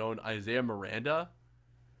Academy's own Isaiah Miranda.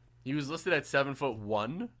 He was listed at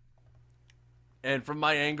 7'1", and from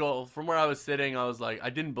my angle, from where I was sitting, I was like, I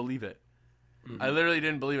didn't believe it. I literally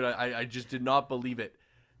didn't believe it. I just did not believe it.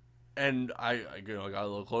 And I got a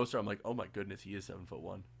little closer. I'm like, oh my goodness, he is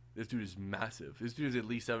 7'1". This dude is massive. This dude is at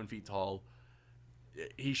least 7 feet tall.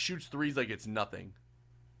 He shoots threes like it's nothing.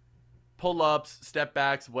 Pull-ups,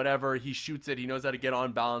 step-backs, whatever. He shoots it. He knows how to get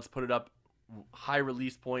on balance, put it up, high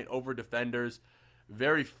release point over defenders.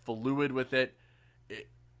 Very fluid with it.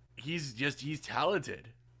 He's talented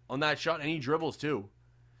on that shot, and he dribbles too.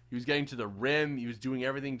 He was getting to the rim. He was doing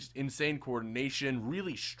everything, just insane coordination,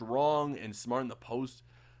 really strong and smart in the post.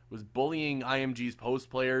 Was bullying IMG's post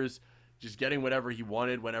players. Just getting whatever he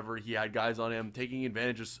wanted whenever he had guys on him, taking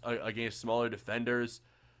advantage against smaller defenders.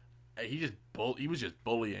 He was just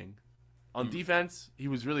bullying. On defense,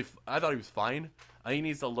 I thought he was fine. I think he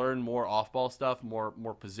needs to learn more off-ball stuff, more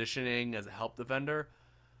positioning as a help defender.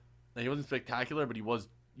 And he wasn't spectacular, but he was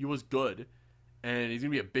good. And he's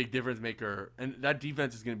going to be a big difference maker. And that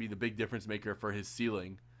defense is going to be the big difference maker for his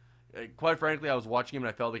ceiling. Quite frankly, I was watching him and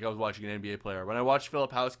I felt like I was watching an NBA player. When I watched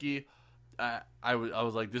Filipowski, I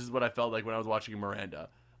was like, this is what I felt like when I was watching Miranda.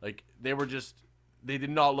 Like, they did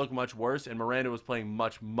not look much worse, and Miranda was playing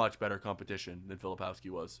much, much better competition than Filipowski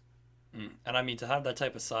was. And I mean, to have that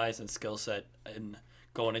type of size and skill set and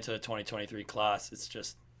going into the 2023 class, it's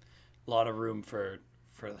just a lot of room for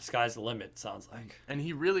the sky's the limit, sounds like. And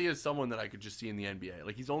he really is someone that I could just see in the NBA.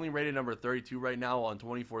 Like, he's only rated number 32 right now on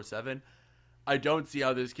 24/7. I don't see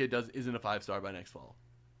how this kid isn't a 5-star by next fall.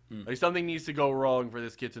 Like, something needs to go wrong for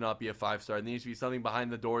this kid to not be a 5-star. There needs to be something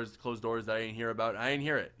behind the doors, closed doors, that I didn't hear about. I didn't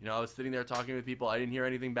hear it. I was sitting there talking with people. I didn't hear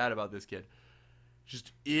anything bad about this kid.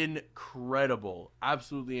 Just incredible,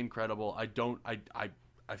 absolutely incredible. I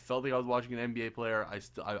felt like I was watching an NBA player.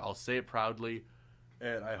 I'll say it proudly,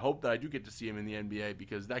 and I hope that I do get to see him in the NBA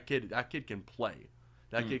because that kid can play.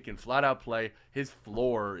 That kid can flat out play. His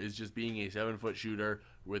floor is just being a 7-foot shooter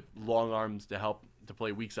with long arms to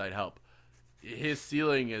play weak side help. His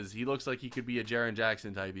ceiling is, he looks like he could be a Jaren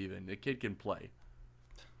Jackson type even. The kid can play.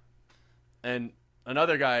 And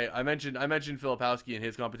another guy, I mentioned Filipowski in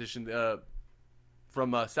his competition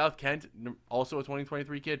from South Kent, also a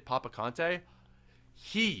 2023 kid, Papa Conte.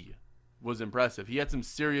 He was impressive. He had some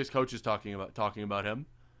serious coaches talking about him.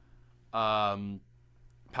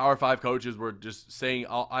 Power 5 coaches were just saying,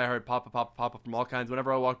 I heard Papa, Papa, Papa from all kinds.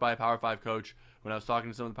 Whenever I walked by a Power 5 coach, when I was talking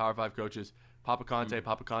to some of the Power 5 coaches, Papa Conte,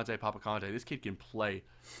 Papa Conte, Papa Conte. This kid can play.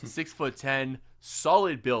 6'10",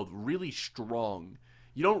 solid build, really strong.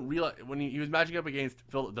 You don't realize when he was matching up against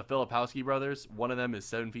the Filipowski brothers. One of them is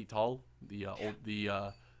 7 feet tall. The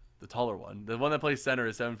taller one, the one that plays center,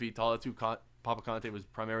 is 7 feet tall. That's who Papa Conte was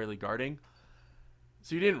primarily guarding.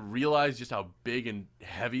 So you didn't realize just how big and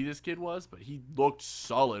heavy this kid was, but he looked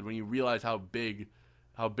solid when you realize how big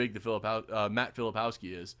the Matt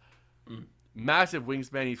Filipowski is. Massive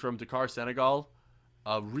wingspan. He's from Dakar, Senegal.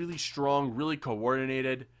 Really strong, really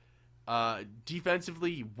coordinated.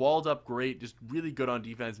 Defensively, he walled up great. Just really good on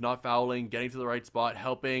defense, not fouling, getting to the right spot,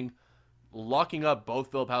 helping, locking up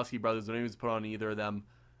both Filipowski brothers when he was put on either of them.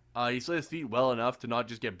 He slid his feet well enough to not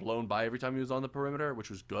just get blown by every time he was on the perimeter, which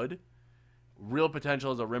was good. Real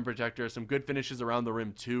potential as a rim protector. Some good finishes around the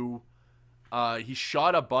rim, too. He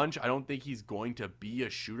shot a bunch. I don't think he's going to be a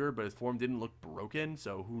shooter, but his form didn't look broken,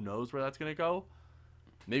 so who knows where that's going to go.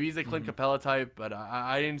 Maybe he's a Clint Capella type, but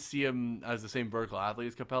I didn't see him as the same vertical athlete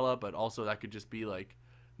as Capella, but also that could just be like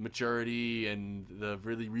maturity and the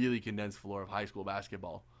really, really condensed floor of high school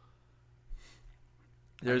basketball.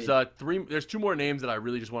 There's two more names that I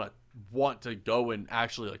really just want to go and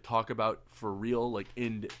actually like talk about for real, like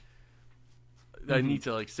that I need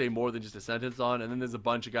to like say more than just a sentence on, and then there's a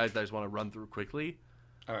bunch of guys that I just want to run through quickly.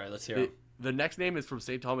 All right, let's hear it. The next name is from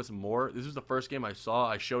St. Thomas More. This was the first game I saw.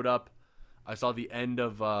 I showed up. I saw the end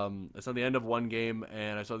of one game,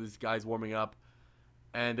 and I saw these guys warming up.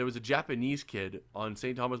 And there was a Japanese kid on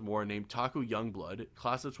St. Thomas More named Taku Youngblood,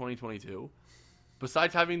 class of 2022.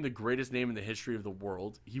 Besides having the greatest name in the history of the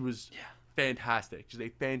world, he was fantastic. Just a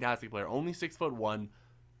fantastic player. Only 6'1",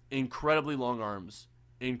 incredibly long arms,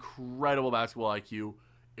 incredible basketball IQ,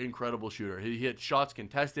 incredible shooter. He hit shots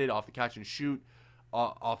contested, off the catch and shoot,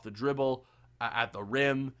 off the dribble, at the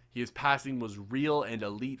rim. His passing was real and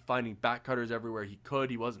elite, finding back cutters everywhere he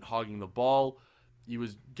could. He wasn't hogging the ball. He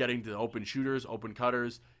was getting to open shooters, open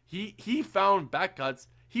cutters. He found back cuts.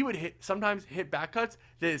 He would sometimes hit back cuts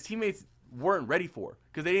that his teammates weren't ready for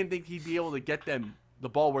because they didn't think he'd be able to get them the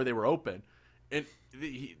ball where they were open. And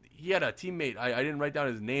he had a teammate, I didn't write down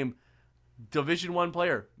his name, Division I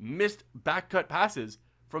player, missed back cut passes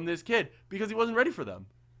from this kid because he wasn't ready for them.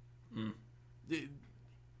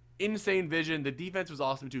 Insane vision. The defense was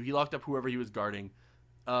awesome too. He locked up whoever he was guarding.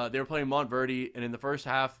 They were playing Montverde, and in the first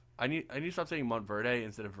half, I need to stop saying Montverde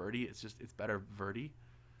instead of Verdi. It's better Verdi.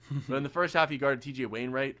 But in the first half, he guarded T.J.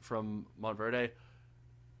 Wainwright from Montverde.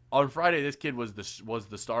 On Friday, this kid was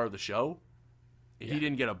the star of the show. He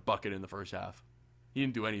didn't get a bucket in the first half. He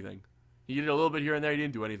didn't do anything. He did a little bit here and there. He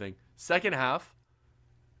didn't do anything. Second half,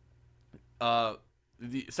 they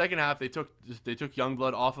took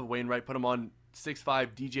Youngblood off of Wainwright, put him on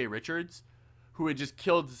 6'5" DJ Richards, who had just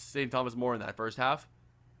killed St. Thomas More in that first half.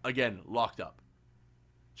 Again, locked up.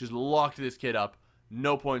 Just locked this kid up.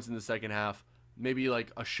 No points in the second half. Maybe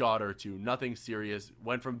like a shot or two. Nothing serious.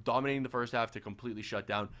 Went from dominating the first half to completely shut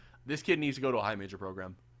down. This kid needs to go to a high major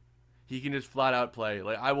program. He can just flat out play.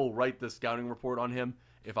 Like, I will write the scouting report on him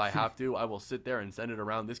if I have to. I will sit there and send it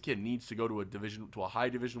around. This kid needs to go to a high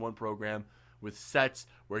Division I program with sets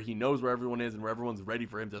where he knows where everyone is and where everyone's ready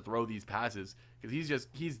for him to throw these passes, because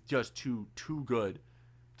he's just too good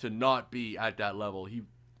to not be at that level. He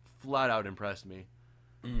flat out impressed me.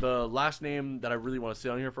 The last name that I really want to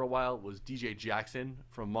sit on here for a while was DJ Jackson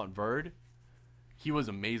from Montverde. He was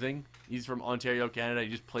amazing. He's from Ontario, Canada. He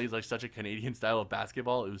just plays like such a Canadian style of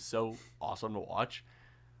basketball. It was so awesome to watch.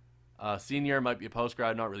 Senior, might be a post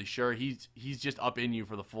grad, not really sure. He's just up in you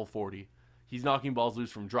for the full 40. He's knocking balls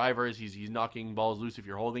loose from drivers. He's knocking balls loose if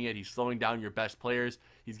you're holding it. He's slowing down your best players.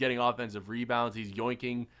 He's getting offensive rebounds. He's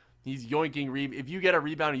yoinking. If you get a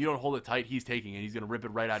rebound and you don't hold it tight, he's taking it. He's going to rip it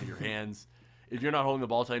right out of your hands. If you're not holding the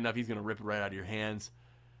ball tight enough, he's going to rip it right out of your hands.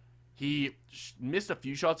 He missed a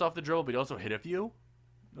few shots off the dribble, but he also hit a few.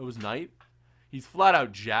 It was night. He's flat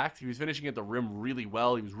out jacked. He was finishing at the rim really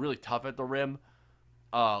well. He was really tough at the rim.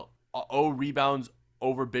 Rebounds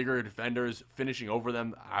over bigger defenders, finishing over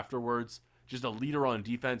them afterwards. Just a leader on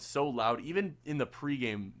defense, so loud. Even in the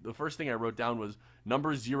pregame, the first thing I wrote down was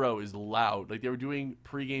number 0 is loud. Like, they were doing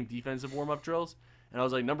pregame defensive warm-up drills, and I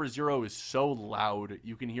was like, number 0 is so loud.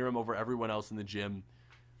 You can hear him over everyone else in the gym.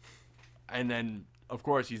 And then, of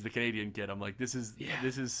course, he's the Canadian kid. I'm like, this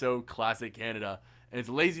is so classic Canada. And it's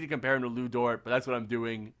lazy to compare him to Lou Dort, but that's what I'm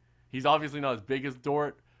doing. He's obviously not as big as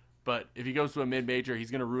Dort, but if he goes to a mid-major,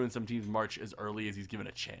 he's going to ruin some team's march as early as he's given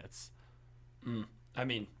a chance. I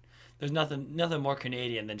mean, there's nothing more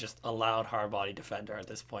Canadian than just a loud, hard body defender at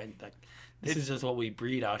this point. Like, this is just what we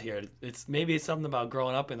breed out here. Maybe it's something about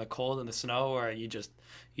growing up in the cold and the snow, where you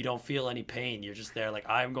don't feel any pain. You're just there like,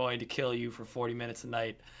 I'm going to kill you for 40 minutes a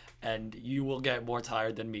night, and you will get more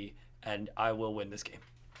tired than me, and I will win this game.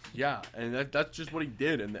 Yeah, and that's just what he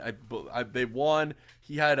did, and they won.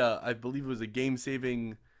 He had I believe it was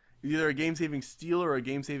either a game-saving steal or a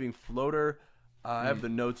game-saving floater. I have the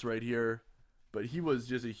notes right here, but he was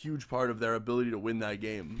just a huge part of their ability to win that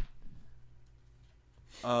game.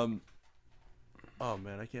 Oh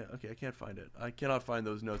man, I can't find it. I cannot find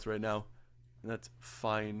those notes right now. That's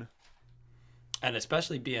fine. And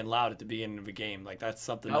especially being loud at the beginning of a game, like that's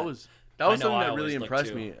something that was something that really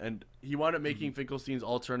impressed me. And he wound up making Finkelstein's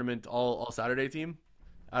all-tournament, all Saturday team.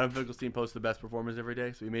 Adam Finkelstein posts the best performers every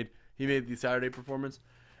day, so he made the Saturday performance,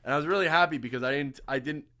 and I was really happy because I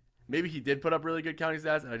didn't. Maybe he did put up really good counting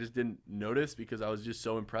stats, and I just didn't notice because I was just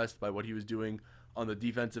so impressed by what he was doing on the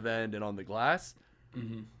defensive end and on the glass.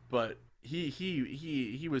 Mm-hmm. But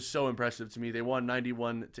he was so impressive to me. They won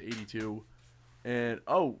 91-82, and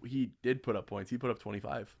he did put up points. He put up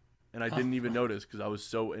 25, and I didn't even notice because I was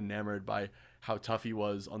so enamored by how tough he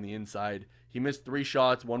was on the inside. He missed 3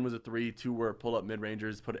 shots. 1 was a 3. 2 were pull-up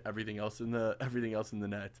mid-rangers. Put everything else in the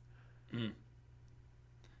net. Mm.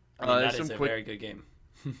 That is a very good game.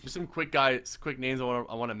 Just some quick names I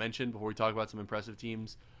want to mention before we talk about some impressive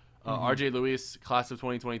teams. RJ Lewis, class of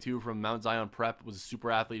 2022 from Mount Zion Prep, was a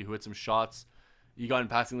super athlete who hit some shots. He got in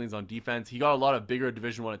passing lanes on defense. He got a lot of bigger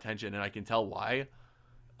Division I attention, and I can tell why.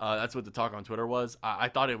 That's what the talk on Twitter was. I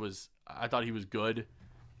thought he was good.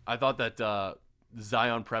 I thought that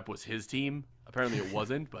Zion Prep was his team. Apparently it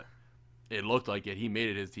wasn't, but it looked like it. He made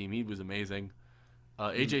it his team. He was amazing.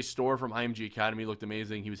 AJ Storr from IMG Academy looked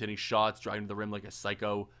amazing. He was hitting shots, driving to the rim like a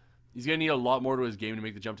psycho. He's going to need a lot more to his game to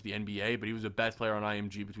make the jump to the NBA, but he was the best player on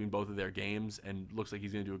IMG between both of their games, and looks like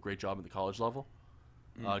he's going to do a great job at the college level.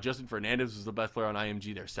 Justin Fernandez was the best player on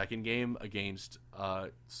IMG their second game against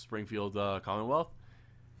Springfield Commonwealth.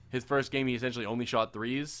 His first game, he essentially only shot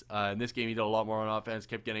threes. In this game, he did a lot more on offense,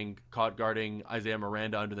 kept getting caught guarding Isaiah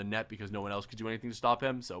Miranda under the net because no one else could do anything to stop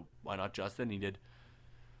him, so why not Justin? He did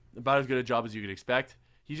about as good a job as you could expect.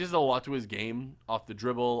 He just has a lot to his game, off the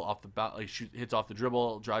dribble, hits off the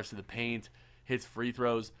dribble, drives to the paint, hits free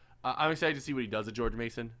throws. I'm excited to see what he does at George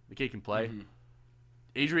Mason. The kid can play.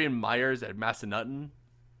 Adrian Myers at Massanutten,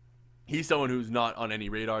 he's someone who's not on any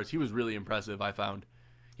radars. He was really impressive, I found.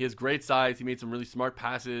 He has great size. He made some really smart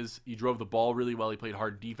passes. He drove the ball really well. He played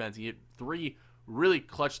hard defense. He hit 3 really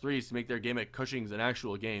clutch threes to make their game at Cushing's an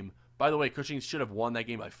actual game. By the way, Cushing's should have won that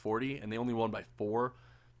game by 40, and they only won by 4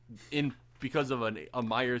 because of a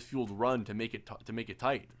Myers-fueled run to make it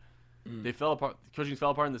tight. They fell apart. Cushing's fell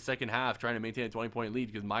apart in the second half trying to maintain a 20-point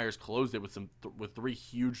lead because Myers closed it with 3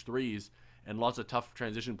 huge threes and lots of tough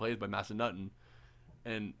transition plays by Massanutten.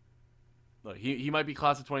 And look, he might be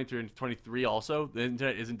class of 23 and 23 also. The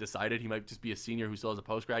internet isn't decided. He might just be a senior who still has a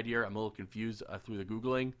post-grad year. I'm a little confused through the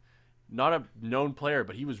Googling. Not a known player,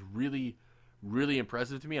 but he was really, really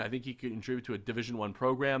impressive to me. I think he could contribute to a Division I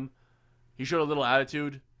program. He showed a little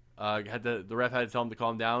attitude. The ref had to tell him to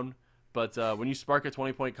calm down. But when you spark a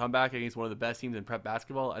 20-point comeback against one of the best teams in prep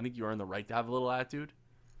basketball, I think you earn the right to have a little attitude.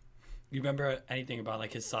 You remember anything about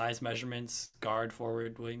like his size measurements, guard,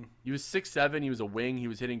 forward, wing? He was 6'7". He was a wing. He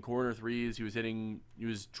was hitting corner threes. He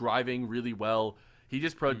was driving really well. He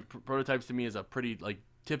just prototypes to me as a pretty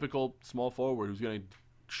typical small forward who's going to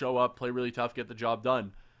show up, play really tough, get the job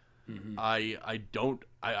done. I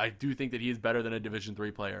do think that he is better than a Division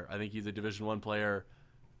III player. I think he's a Division I player.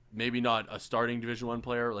 Maybe not a starting Division I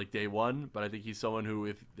player like day one, but I think he's someone who,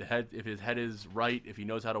 if his head is right, if he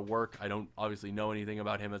knows how to work. I don't obviously know anything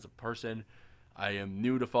about him as a person. I am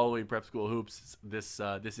new to following prep school hoops this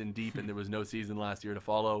in deep, and there was no season last year to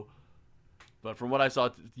follow. But from what I saw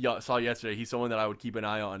yesterday, he's someone that I would keep an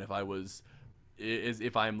eye on if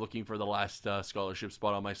I am looking for the last scholarship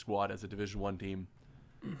spot on my squad as a Division I team.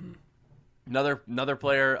 Another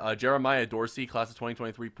player, Jeremiah Dorsey, class of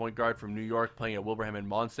 2023 point guard from New York, playing at Wilbraham and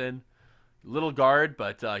Monson. Little guard,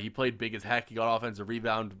 but he played big as heck. He got offensive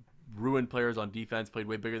rebound, ruined players on defense, played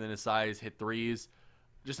way bigger than his size, hit threes.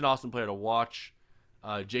 Just an awesome player to watch.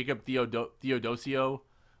 Jacob Theodosio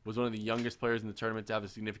was one of the youngest players in the tournament to have a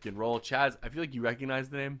significant role. Chaz, I feel like you recognize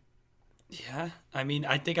the name. Yeah, I mean,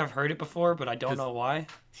 I think I've heard it before, but I don't know why.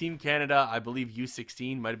 Team Canada, I believe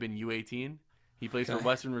U16, might have been U18. He plays for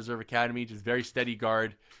Western Reserve Academy, just very steady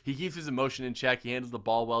guard. He keeps his emotion in check. He handles the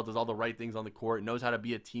ball well, does all the right things on the court, knows how to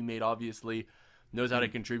be a teammate, obviously, knows how to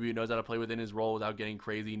contribute, knows how to play within his role without getting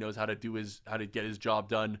crazy, knows how to get his job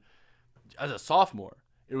done. As a sophomore,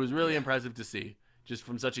 it was really impressive to see. just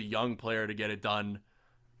from such a young player to get it done.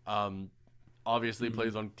 Obviously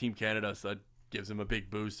plays on Team Canada, so that gives him a big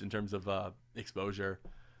boost in terms of exposure.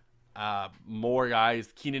 More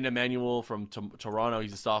guys. Keenan Emmanuel from Toronto.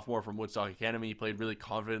 He's a sophomore from Woodstock Academy. He played really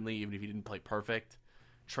confidently, even if he didn't play perfect.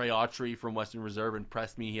 Trey Autry from Western Reserve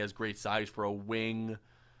impressed me. He has great size for a wing.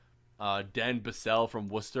 Dan Bissell from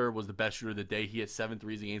Worcester was the best shooter of the day. He had 7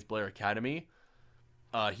 threes against Blair Academy.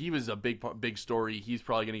 He was a big story. He's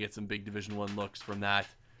probably going to get some big Division I looks from that.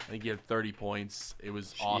 I think he had 30 points. It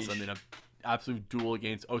was awesome in an absolute duel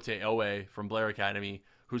against Ote Owe from Blair Academy,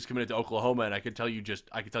 who's committed to Oklahoma, and I could tell you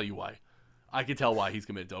why. I could tell why he's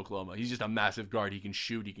committed to Oklahoma. He's just a massive guard. He can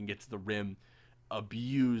shoot. He can get to the rim.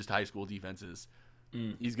 Abused high school defenses.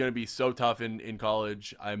 He's going to be so tough in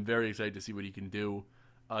college. I'm very excited to see what he can do.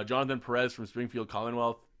 Jonathan Perez from Springfield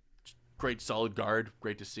Commonwealth. Great solid guard.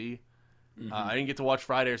 Great to see. I didn't get to watch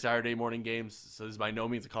Friday or Saturday morning games, so this is by no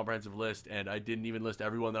means a comprehensive list, and I didn't even list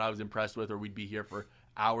everyone that I was impressed with, or we'd be here for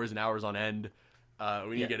hours and hours on end.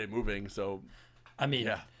 We need to get it moving. So, I mean,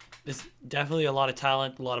 there's definitely a lot of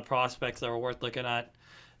talent, a lot of prospects that are worth looking at.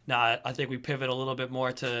 Now, I think we pivot a little bit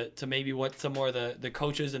more to maybe what some more of the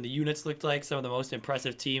coaches and the units looked like, some of the most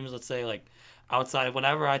impressive teams, let's say, like outside of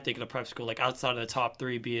whenever I think of a prep school, like outside of the top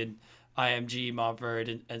 3 being IMG,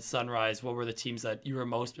 Montverde, and Sunrise. What were the teams that you were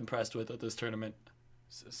most impressed with at this tournament?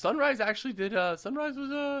 Sunrise actually did. Sunrise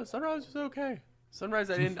was okay. Sunrise,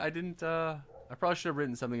 I probably should have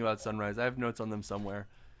written something about Sunrise. I have notes on them somewhere.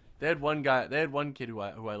 They had one kid who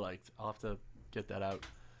I liked. I'll have to get that out.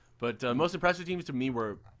 But most impressive teams to me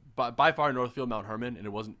were by far Northfield, Mount Herman, and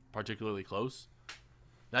it wasn't particularly close.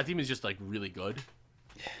 That team is just like really good.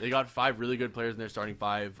 They got 5 really good players in their starting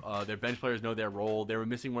 5. Their bench players know their role. They were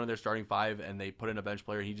missing one of their starting 5, and they put in a bench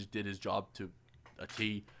player. He just did his job to a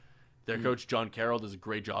T. Their coach, John Carroll, does a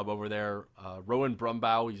great job over there. Rowan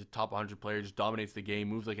Brumbaugh, he's a top 100 player, just dominates the game,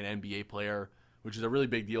 moves like an NBA player, which is a really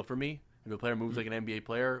big deal for me. If a player moves like an NBA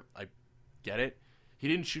player, I get it. He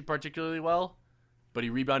didn't shoot particularly well, but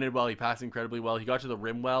he rebounded well. He passed incredibly well. He got to the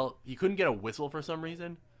rim well. He couldn't get a whistle for some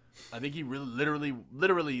reason. I think he really,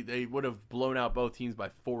 literally, they would have blown out both teams by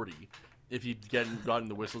 40 if he'd gotten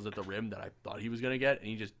the whistles at the rim that I thought he was going to get, and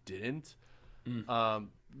he just didn't.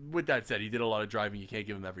 With that said, he did a lot of driving. You can't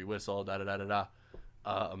give him every whistle,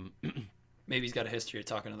 Maybe he's got a history of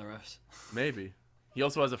talking to the refs. Maybe. He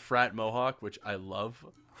also has a frat mohawk, which I love.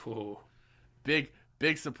 Ooh. Big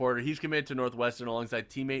supporter. He's committed to Northwestern alongside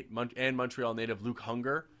teammate and Montreal native Luke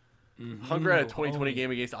Hunger. Hunger had a 2020 game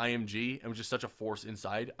against IMG and was just such a force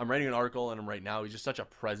inside. I'm writing an article on him right now. He's just such a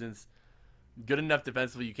presence. Good enough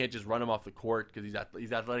defensively. You can't just run him off the court because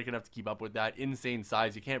he's athletic enough to keep up with that. Insane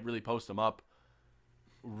size. You can't really post him up.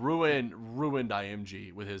 Ruined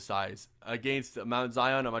IMG with his size. Against Mount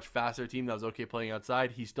Zion, a much faster team that was okay playing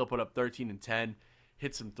outside, he still put up 13 and 10.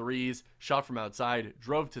 Hit some threes, shot from outside,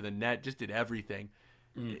 drove to the net, just did everything.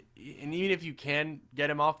 And even if you can get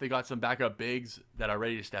him off, they got some backup bigs that are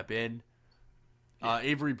ready to step in.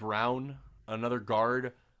 Avery Brown, another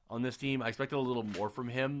guard on this team. I expected a little more from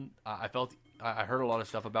him. I heard a lot of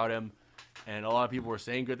stuff about him, and a lot of people were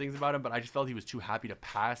saying good things about him, but I just felt he was too happy to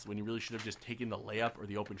pass when he really should have just taken the layup or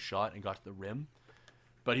the open shot and got to the rim.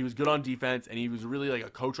 But he was good on defense, and he was really like a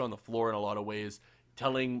coach on the floor in a lot of ways.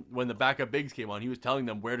 When the backup bigs came on, he was telling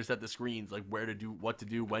them where to set the screens, like where to do, what to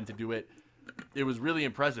do, when to do it. It was really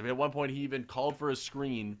impressive. At one point, he even called for a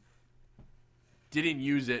screen, didn't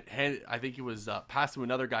use it. I think it was passed to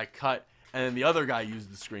another guy, cut, and then the other guy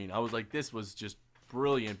used the screen. I was like, this was just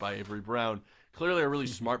brilliant by Avery Brown. Clearly a really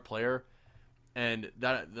smart player, and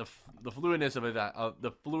that the fluidness of it,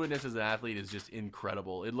 the fluidness as an athlete is just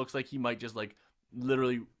incredible. It looks like he might just like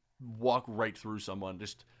literally walk right through someone,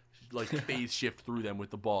 just like phase shift through them with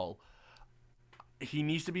the ball. He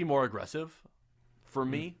needs to be more aggressive for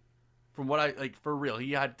me. From what I like, for real,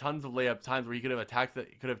 he had tons of layup times where he could have attacked,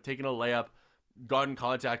 could have taken a layup, gotten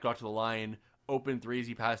contact, got to the line, open threes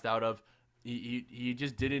he passed out of. He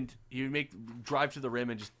just didn't. He would drive to the rim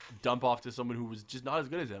and just dump off to someone who was just not as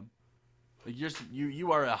good as him. Like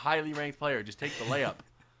you are a highly ranked player. Just take the layup.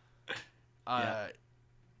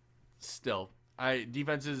 Still,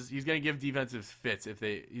 defenses. He's gonna give defensive fits if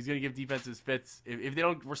they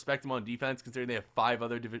don't respect him on defense, considering they have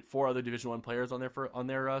four other Division I players on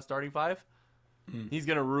their starting 5. He's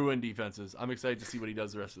gonna ruin defenses. I'm excited to see what he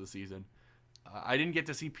does the rest of the season. I didn't get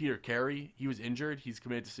to see Peter Carey. He was injured. He's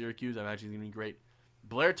committed to Syracuse. I imagine he's gonna be great.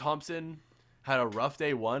 Blair Thompson had a rough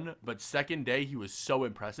day 1, but second day he was so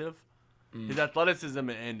impressive. His athleticism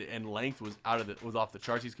and length was off the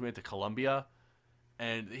charts. He's committed to Columbia.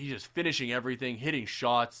 And he's just finishing everything, hitting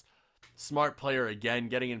shots. Smart player again,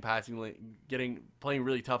 getting in passing, playing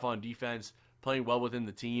really tough on defense. playing well within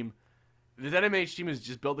the team. This NMH team is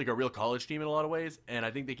just built like a real college team in a lot of ways, and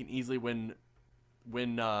I think they can easily win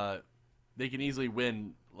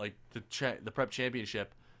like the prep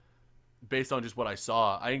championship based on just what I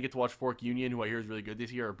saw. I didn't get to watch Fork Union, who I hear is really good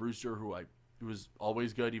this year, or Brewster, who was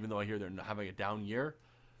always good, even though I hear they're having a down year.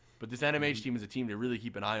 But this NMH team is a team to really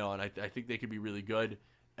keep an eye on. I think they could be really good,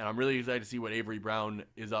 and I'm really excited to see what Avery Brown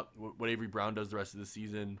does the rest of the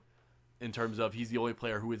season, in terms of he's the only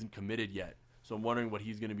player who isn't committed yet. So I'm wondering what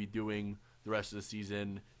he's going to be doing the rest of the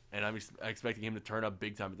season, and I'm expecting him to turn up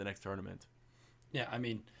big time at the next tournament. Yeah, I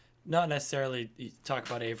mean, not necessarily you talk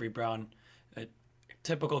about Avery Brown,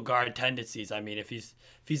 typical guard tendencies. I mean, if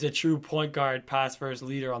he's a true point guard, pass first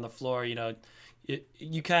leader on the floor,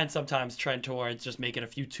 you can sometimes trend towards just making a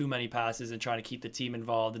few too many passes and trying to keep the team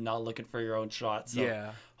involved and not looking for your own shot. So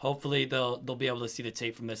yeah. Hopefully they'll be able to see the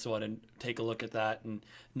tape from this one and take a look at that and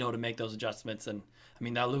know to make those adjustments. And I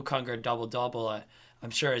mean, that Luke Hunger double-double, I'm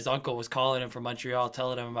sure his uncle was calling him from Montreal,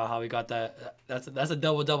 telling him about how he got that. That's a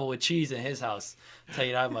double-double with cheese in his house. I'll tell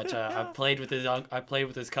you that much. I played with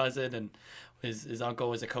his cousin, and his uncle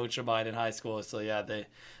was a coach of mine in high school. So yeah,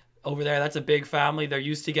 over there, that's a big family. They're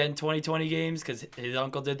used to getting 20-20 games because his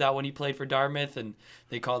uncle did that when he played for Dartmouth, and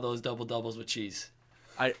they call those double-doubles with cheese.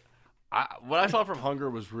 What I saw from Hunger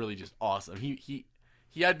was really just awesome. He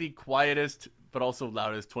had the quietest but also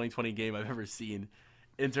loudest 2020 game I've ever seen,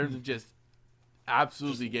 in terms of just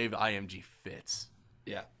absolutely gave IMG fits.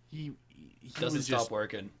 Yeah, he doesn't stop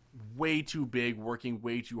working. Way too big, working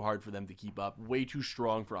way too hard for them to keep up. Way too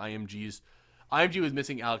strong for IMG's. IMG was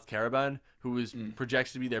missing Alex Caraban, who was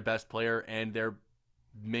projected to be their best player and their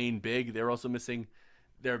main big. They're also missing.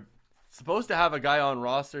 They're supposed to have a guy on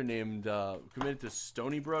roster named committed to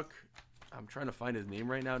Stony Brook. I'm trying to find his name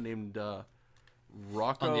right now. Named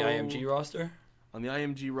Rocco. On the IMG roster? On the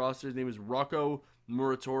IMG roster, his name is Rocco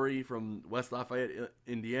Muratori from West Lafayette,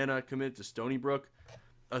 Indiana, committed to Stony Brook.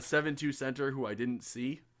 A 7'2" center who I didn't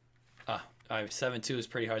see. 7'2" is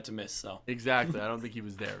pretty hard to miss, so. Exactly. I don't think he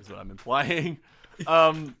was there, is what I'm implying.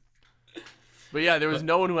 But yeah, there was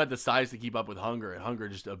no one who had the size to keep up with Hunger, and Hunger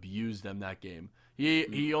just abused them that game.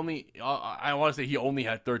 He only, I want to say he only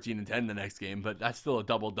had 13 and 10 the next game, but that's still a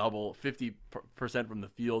double-double, 50% from the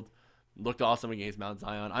field. Looked awesome against Mount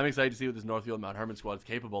Zion. I'm excited to see what this Northfield Mount Herman squad is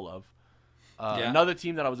capable of. Another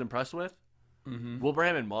team that I was impressed with,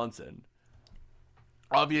 Wilbraham and Monson.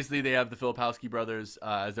 Obviously, they have the Filipowski brothers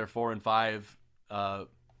as their 4 and 5.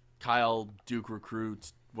 Kyle Duke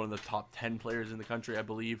recruits, one of the top 10 players in the country, I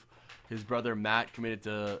believe. His brother Matt committed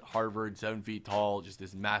to Harvard, 7 feet tall, just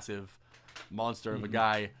this massive monster of a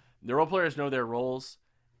guy. The role players know their roles,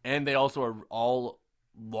 and they also are all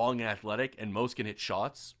long and athletic, and most can hit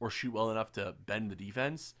shots or shoot well enough to bend the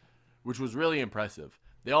defense, which was really impressive.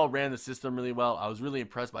 They all ran the system really well. I was really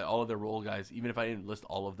impressed by all of their role guys, even if I didn't list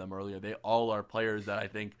all of them earlier. They all are players that I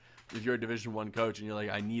think, if you're a Division I coach and you're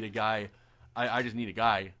like, I need a guy, I just need a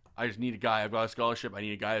guy. I just need a guy. I've got a scholarship. I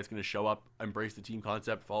need a guy that's going to show up, embrace the team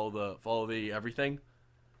concept, follow the everything.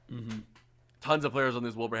 Tons of players on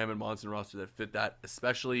this Wilbraham and Monson roster that fit that,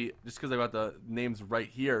 especially just because I got the names right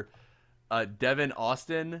here. Devin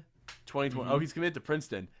Austin, 2020. Oh, he's committed to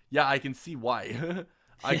Princeton. Yeah, I can see why.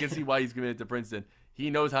 I can see why he's committed to Princeton. He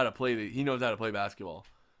knows how to play. He knows how to play basketball.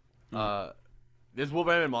 This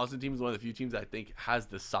Wilbraham and Monson team is one of the few teams I think has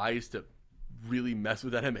the size to really mess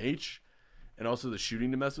with NMH, and also the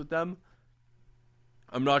shooting to mess with them.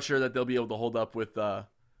 I'm not sure that they'll be able to hold up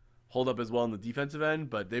as well in the defensive end,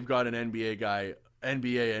 but they've got an NBA guy.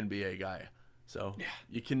 So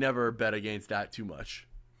you can never bet against that too much.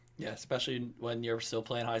 Yeah, especially when you're still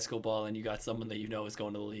playing high school ball and you got someone that you know is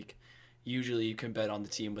going to the league. Usually you can bet on the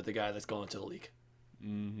team with the guy that's going to the league.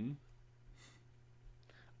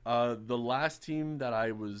 The last team that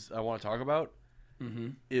I want to talk about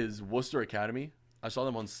is Worcester Academy. I saw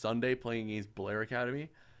them on Sunday playing against Blair Academy.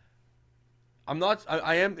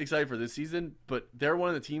 I am excited for this season, but they're one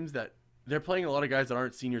of the teams that they're playing a lot of guys that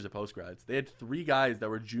aren't seniors or postgrads. They had 3 guys that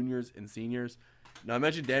were juniors and seniors. Now I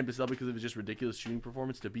mentioned Dan Bissell because of his just ridiculous shooting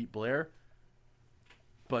performance to beat Blair,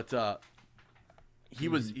 but he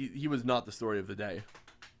was not the story of the day.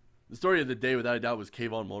 The story of the day, without a doubt, was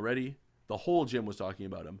Kayvon Mulready. The whole gym was talking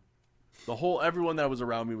about him. Everyone that was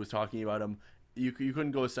around me was talking about him. You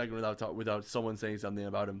couldn't go a second without someone saying something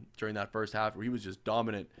about him during that first half where he was just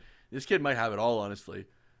dominant. This kid might have it all, honestly.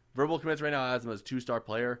 Verbal Commits right now has him as a 2-star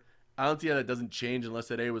player. I don't see how that doesn't change unless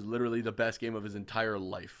today was literally the best game of his entire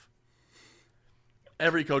life.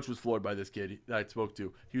 Every coach was floored by this kid that I spoke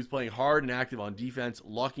to. He was playing hard and active on defense,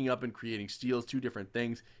 locking up and creating steals, 2 different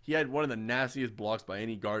things. He had one of the nastiest blocks by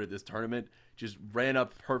any guard at this tournament. Just ran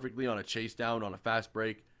up perfectly on a chase down on a fast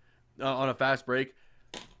break. on a fast break.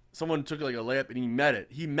 Someone took like a layup and he met it.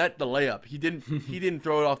 He met the layup. He didn't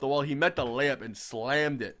throw it off the wall. He met the layup and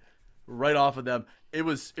slammed it right off of them. It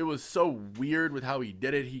was so weird with how he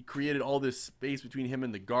did it. He created all this space between him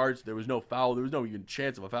and the guards. There was no foul. There was no even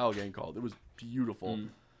chance of a foul getting called. It was beautiful.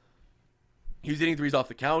 He was hitting threes off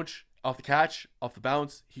the catch, off the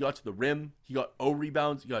bounce. He got to the rim. He got O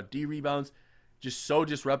rebounds. He got D rebounds. Just so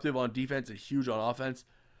disruptive on defense and huge on offense.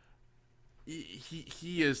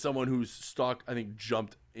 He is someone whose stock, I think,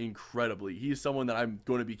 jumped incredibly. He is someone that I'm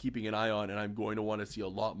going to be keeping an eye on, and I'm going to want to see a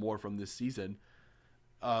lot more from this season.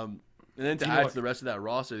 And then to add to the rest of that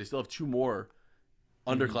roster, they still have two more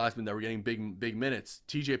underclassmen that were getting big minutes.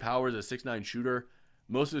 TJ Powers, a 6'9" shooter.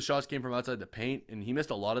 Most of the shots came from outside the paint, and he missed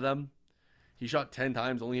a lot of them. He shot 10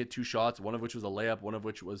 times, only hit 2 shots, one of which was a layup, one of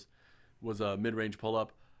which was a mid-range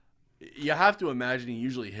pull-up. You have to imagine he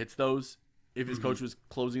usually hits those. If his coach was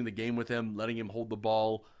closing the game with him, letting him hold the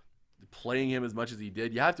ball, playing him as much as he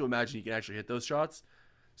did, you have to imagine he can actually hit those shots.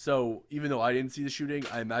 So even though I didn't see the shooting,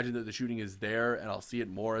 I imagine that the shooting is there, and I'll see it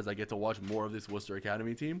more as I get to watch more of this Worcester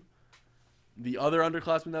Academy team. The other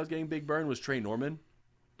underclassman that was getting big burn was Trey Norman.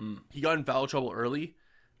 He got in foul trouble early,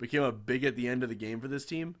 became a big at the end of the game for this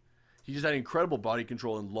team. He just had incredible body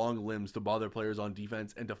control and long limbs to bother players on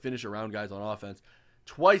defense and to finish around guys on offense.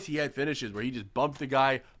 Twice he had finishes where he just bumped the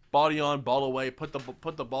guy, body on, ball away, put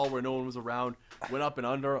the ball where no one was around, went up and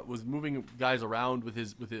under, was moving guys around with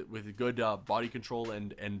his good body control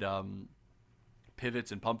and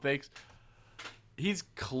pivots and pump fakes. He's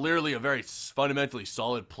clearly a very fundamentally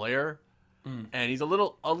solid player, and he's a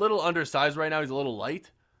little undersized right now. He's a little light,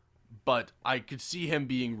 but I could see him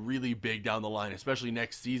being really big down the line, especially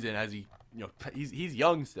next season as he's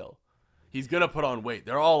young still. He's gonna put on weight.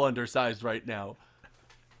 They're all undersized right now.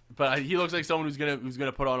 But he looks like someone who's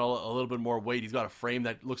gonna put on a little bit more weight. He's got a frame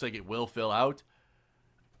that looks like it will fill out.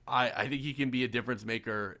 I think he can be a difference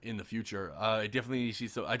maker in the future. I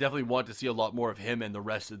definitely want to see a lot more of him and the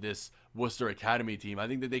rest of this Worcester Academy team. I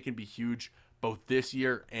think that they can be huge both this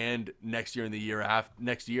year and next year and the year after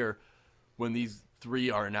next year, when these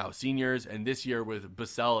three are now seniors, and this year with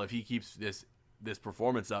Bassell, if he keeps this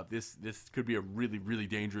performance up, this could be a really, really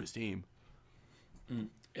dangerous team.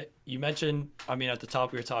 You mentioned, at the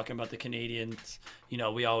top we were talking about the Canadians.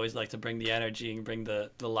 We always like to bring the energy and bring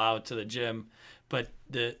the loud to the gym. But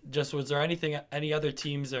was there any other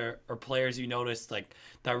teams or players you noticed like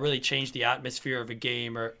that really changed the atmosphere of a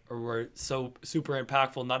game or were so super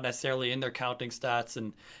impactful, not necessarily in their counting stats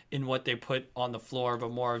and in what they put on the floor,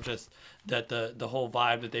 but more of just that the whole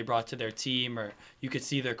vibe that they brought to their team, or you could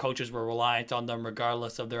see their coaches were reliant on them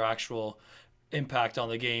regardless of their actual impact on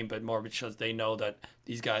the game, but more because they know that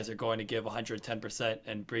these guys are going to give 110%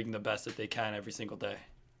 and bring the best that they can every single day?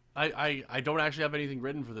 I don't actually have anything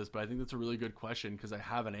written for this, but I think that's a really good question because I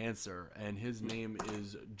have an answer, and his name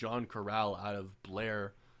is John Corral out of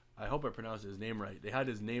Blair. I hope I pronounced his name right. They had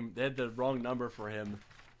the wrong number for him.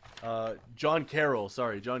 John Carroll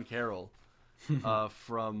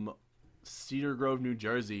from Cedar Grove, New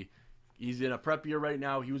Jersey. He's in a prep year right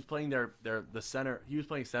now. He was playing the center. He was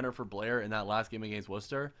playing center for Blair in that last game against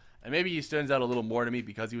Worcester. And maybe he stands out a little more to me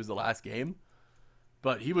because he was the last game.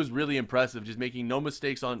 But he was really impressive, just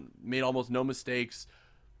made almost no mistakes,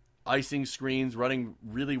 icing screens, running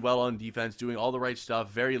really well on defense, doing all the right stuff,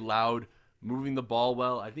 very loud, moving the ball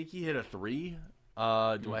well. I think he hit a 3.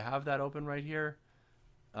 Do I have that open right here?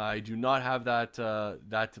 I do not have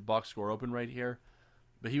that box score open right here.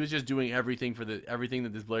 But he was just doing everything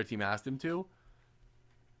that this Blair team asked him to.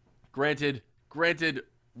 Granted,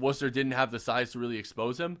 Worcester didn't have the size to really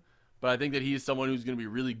expose him, but I think that he is someone who's going to be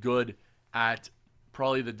really good at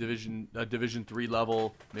probably the Division 3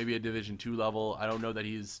 level, maybe a Division 2 level. I don't know that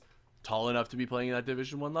he's tall enough to be playing at that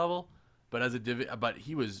Division 1 level, but I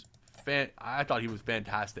thought he was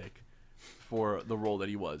fantastic for the role that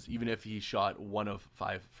he was, even if he shot 1 of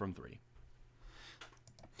 5 from 3.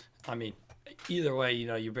 Either way,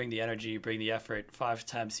 you bring the energy, you bring the effort. 5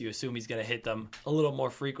 attempts, you assume he's going to hit them a little more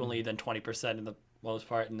frequently than 20% in the most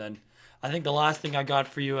part. And then I think the last thing I got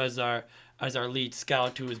for you as our lead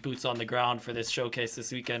scout, who was boots on the ground for this showcase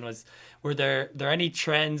this weekend, were there any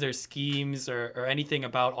trends or schemes or anything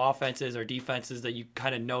about offenses or defenses that you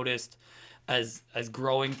kind of noticed as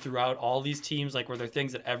growing throughout all these teams? Like, were there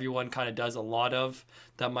things that everyone kind of does a lot of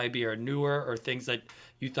that might be newer, or things that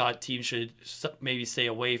you thought teams should maybe stay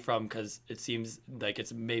away from because it seems like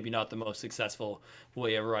it's maybe not the most successful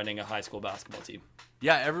way of running a high school basketball team?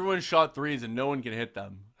 Yeah, everyone shot threes and no one can hit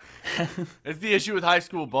them. It's the issue with high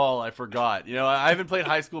school ball. I forgot. I haven't played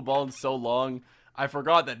high school ball in so long. I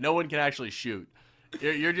forgot that no one can actually shoot.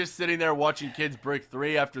 You're just sitting there watching kids break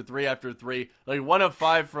 3 after 3 after 3. Like 1 of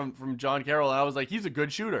 5 from John Carroll, and I was like, he's a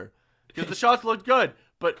good shooter because the shots looked good,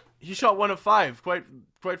 but he shot 1 of 5.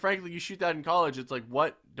 Quite frankly, you shoot that in college, it's like,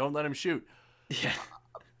 what? Don't let him shoot. Yeah.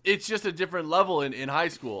 It's just a different level in high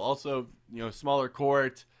school. Also, smaller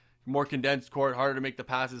court, more condensed court, harder to make the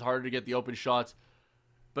passes, harder to get the open shots.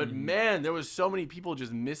 But man, there was so many people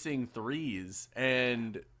just missing threes,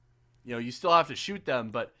 and you still have to shoot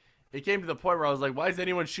them, but it came to the point where I was like, why is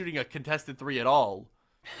anyone shooting a contested 3 at all?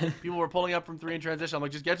 People were pulling up from 3 in transition. I'm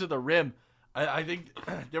like, just get to the rim. I think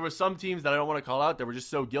there were some teams that I don't want to call out that were just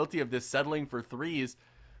so guilty of this settling for threes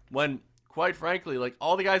when, quite frankly, like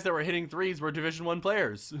all the guys that were hitting threes were Division I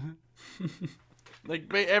players.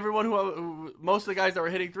 Like everyone who most of the guys that were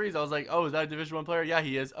hitting threes, I was like, oh, is that a Division I player? Yeah,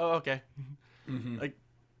 he is. Oh, okay. Like,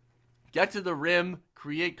 get to the rim,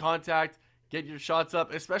 create contact, get your shots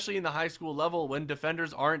up, especially in the high school level when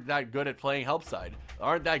defenders aren't that good at playing help side,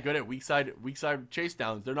 aren't that good at weak side chase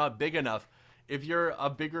downs. They're not big enough. If you're a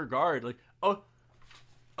bigger guard, like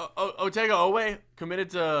Otega Owe committed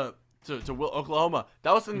to Oklahoma.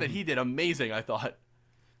 That was something that he did amazing, I thought.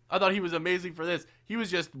 I thought he was amazing for this. He was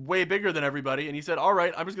just way bigger than everybody, and he said, all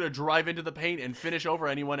right, I'm just going to drive into the paint and finish over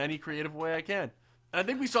anyone any creative way I can. And I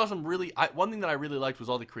think we saw some really... one thing that I really liked was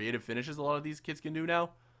all the creative finishes a lot of these kids can do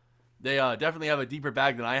now. They definitely have a deeper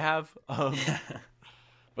bag than I have.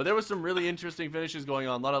 But there was some really interesting finishes going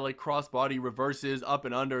on. A lot of like crossbody reverses, up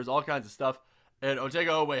and unders, all kinds of stuff. And Otega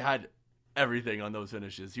Owe had everything on those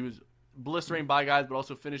finishes. He was blistering by guys, but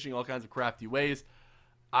also finishing all kinds of crafty ways.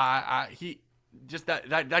 He just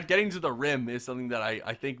that getting to the rim is something that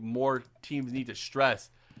I think more teams need to stress.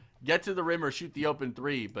 Get to the rim or shoot the open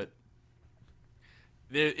 3, but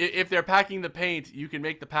if they're packing the paint, you can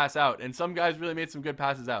make the pass out. And some guys really made some good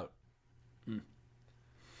passes out.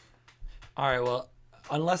 All right, well,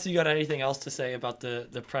 unless you got anything else to say about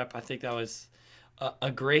the prep, I think that was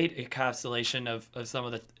a great encapsulation of some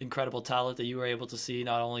of the incredible talent that you were able to see,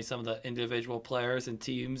 not only some of the individual players and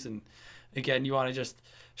teams. And again, you want to just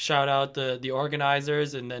shout out the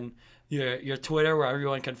organizers and then your Twitter where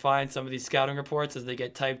everyone can find some of these scouting reports as they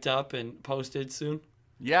get typed up and posted soon.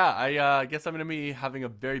 Yeah, I guess I'm going to be having a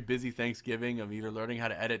very busy Thanksgiving of either learning how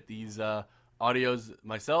to edit these audios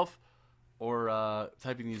myself or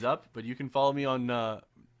typing these up. But you can follow me on,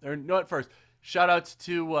 or no, at first, shout outs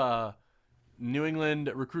to New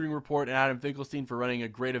England Recruiting Report and Adam Finkelstein for running a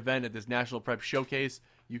great event at this National Prep Showcase.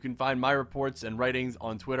 You can find my reports and writings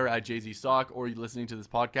on Twitter at JZSoch, or you're listening to this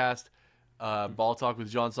podcast, Ball Talk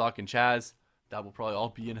with Jon Soch and Chaz. That will probably all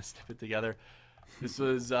be in a snippet together. This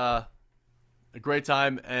was a great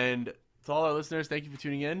time, and to all our listeners, thank you for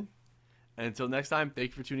tuning in. And until next time,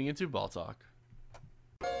 thank you for tuning into Ball Talk.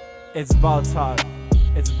 It's Ball Talk.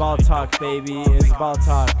 It's Ball Talk, baby. It's Ball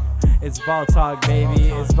Talk. It's Ball Talk, baby.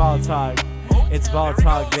 It's Ball Talk. It's Ball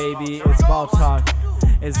Talk, baby. It's Ball Talk.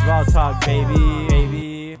 It's Ball Talk, baby.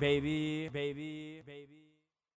 Baby, baby, baby.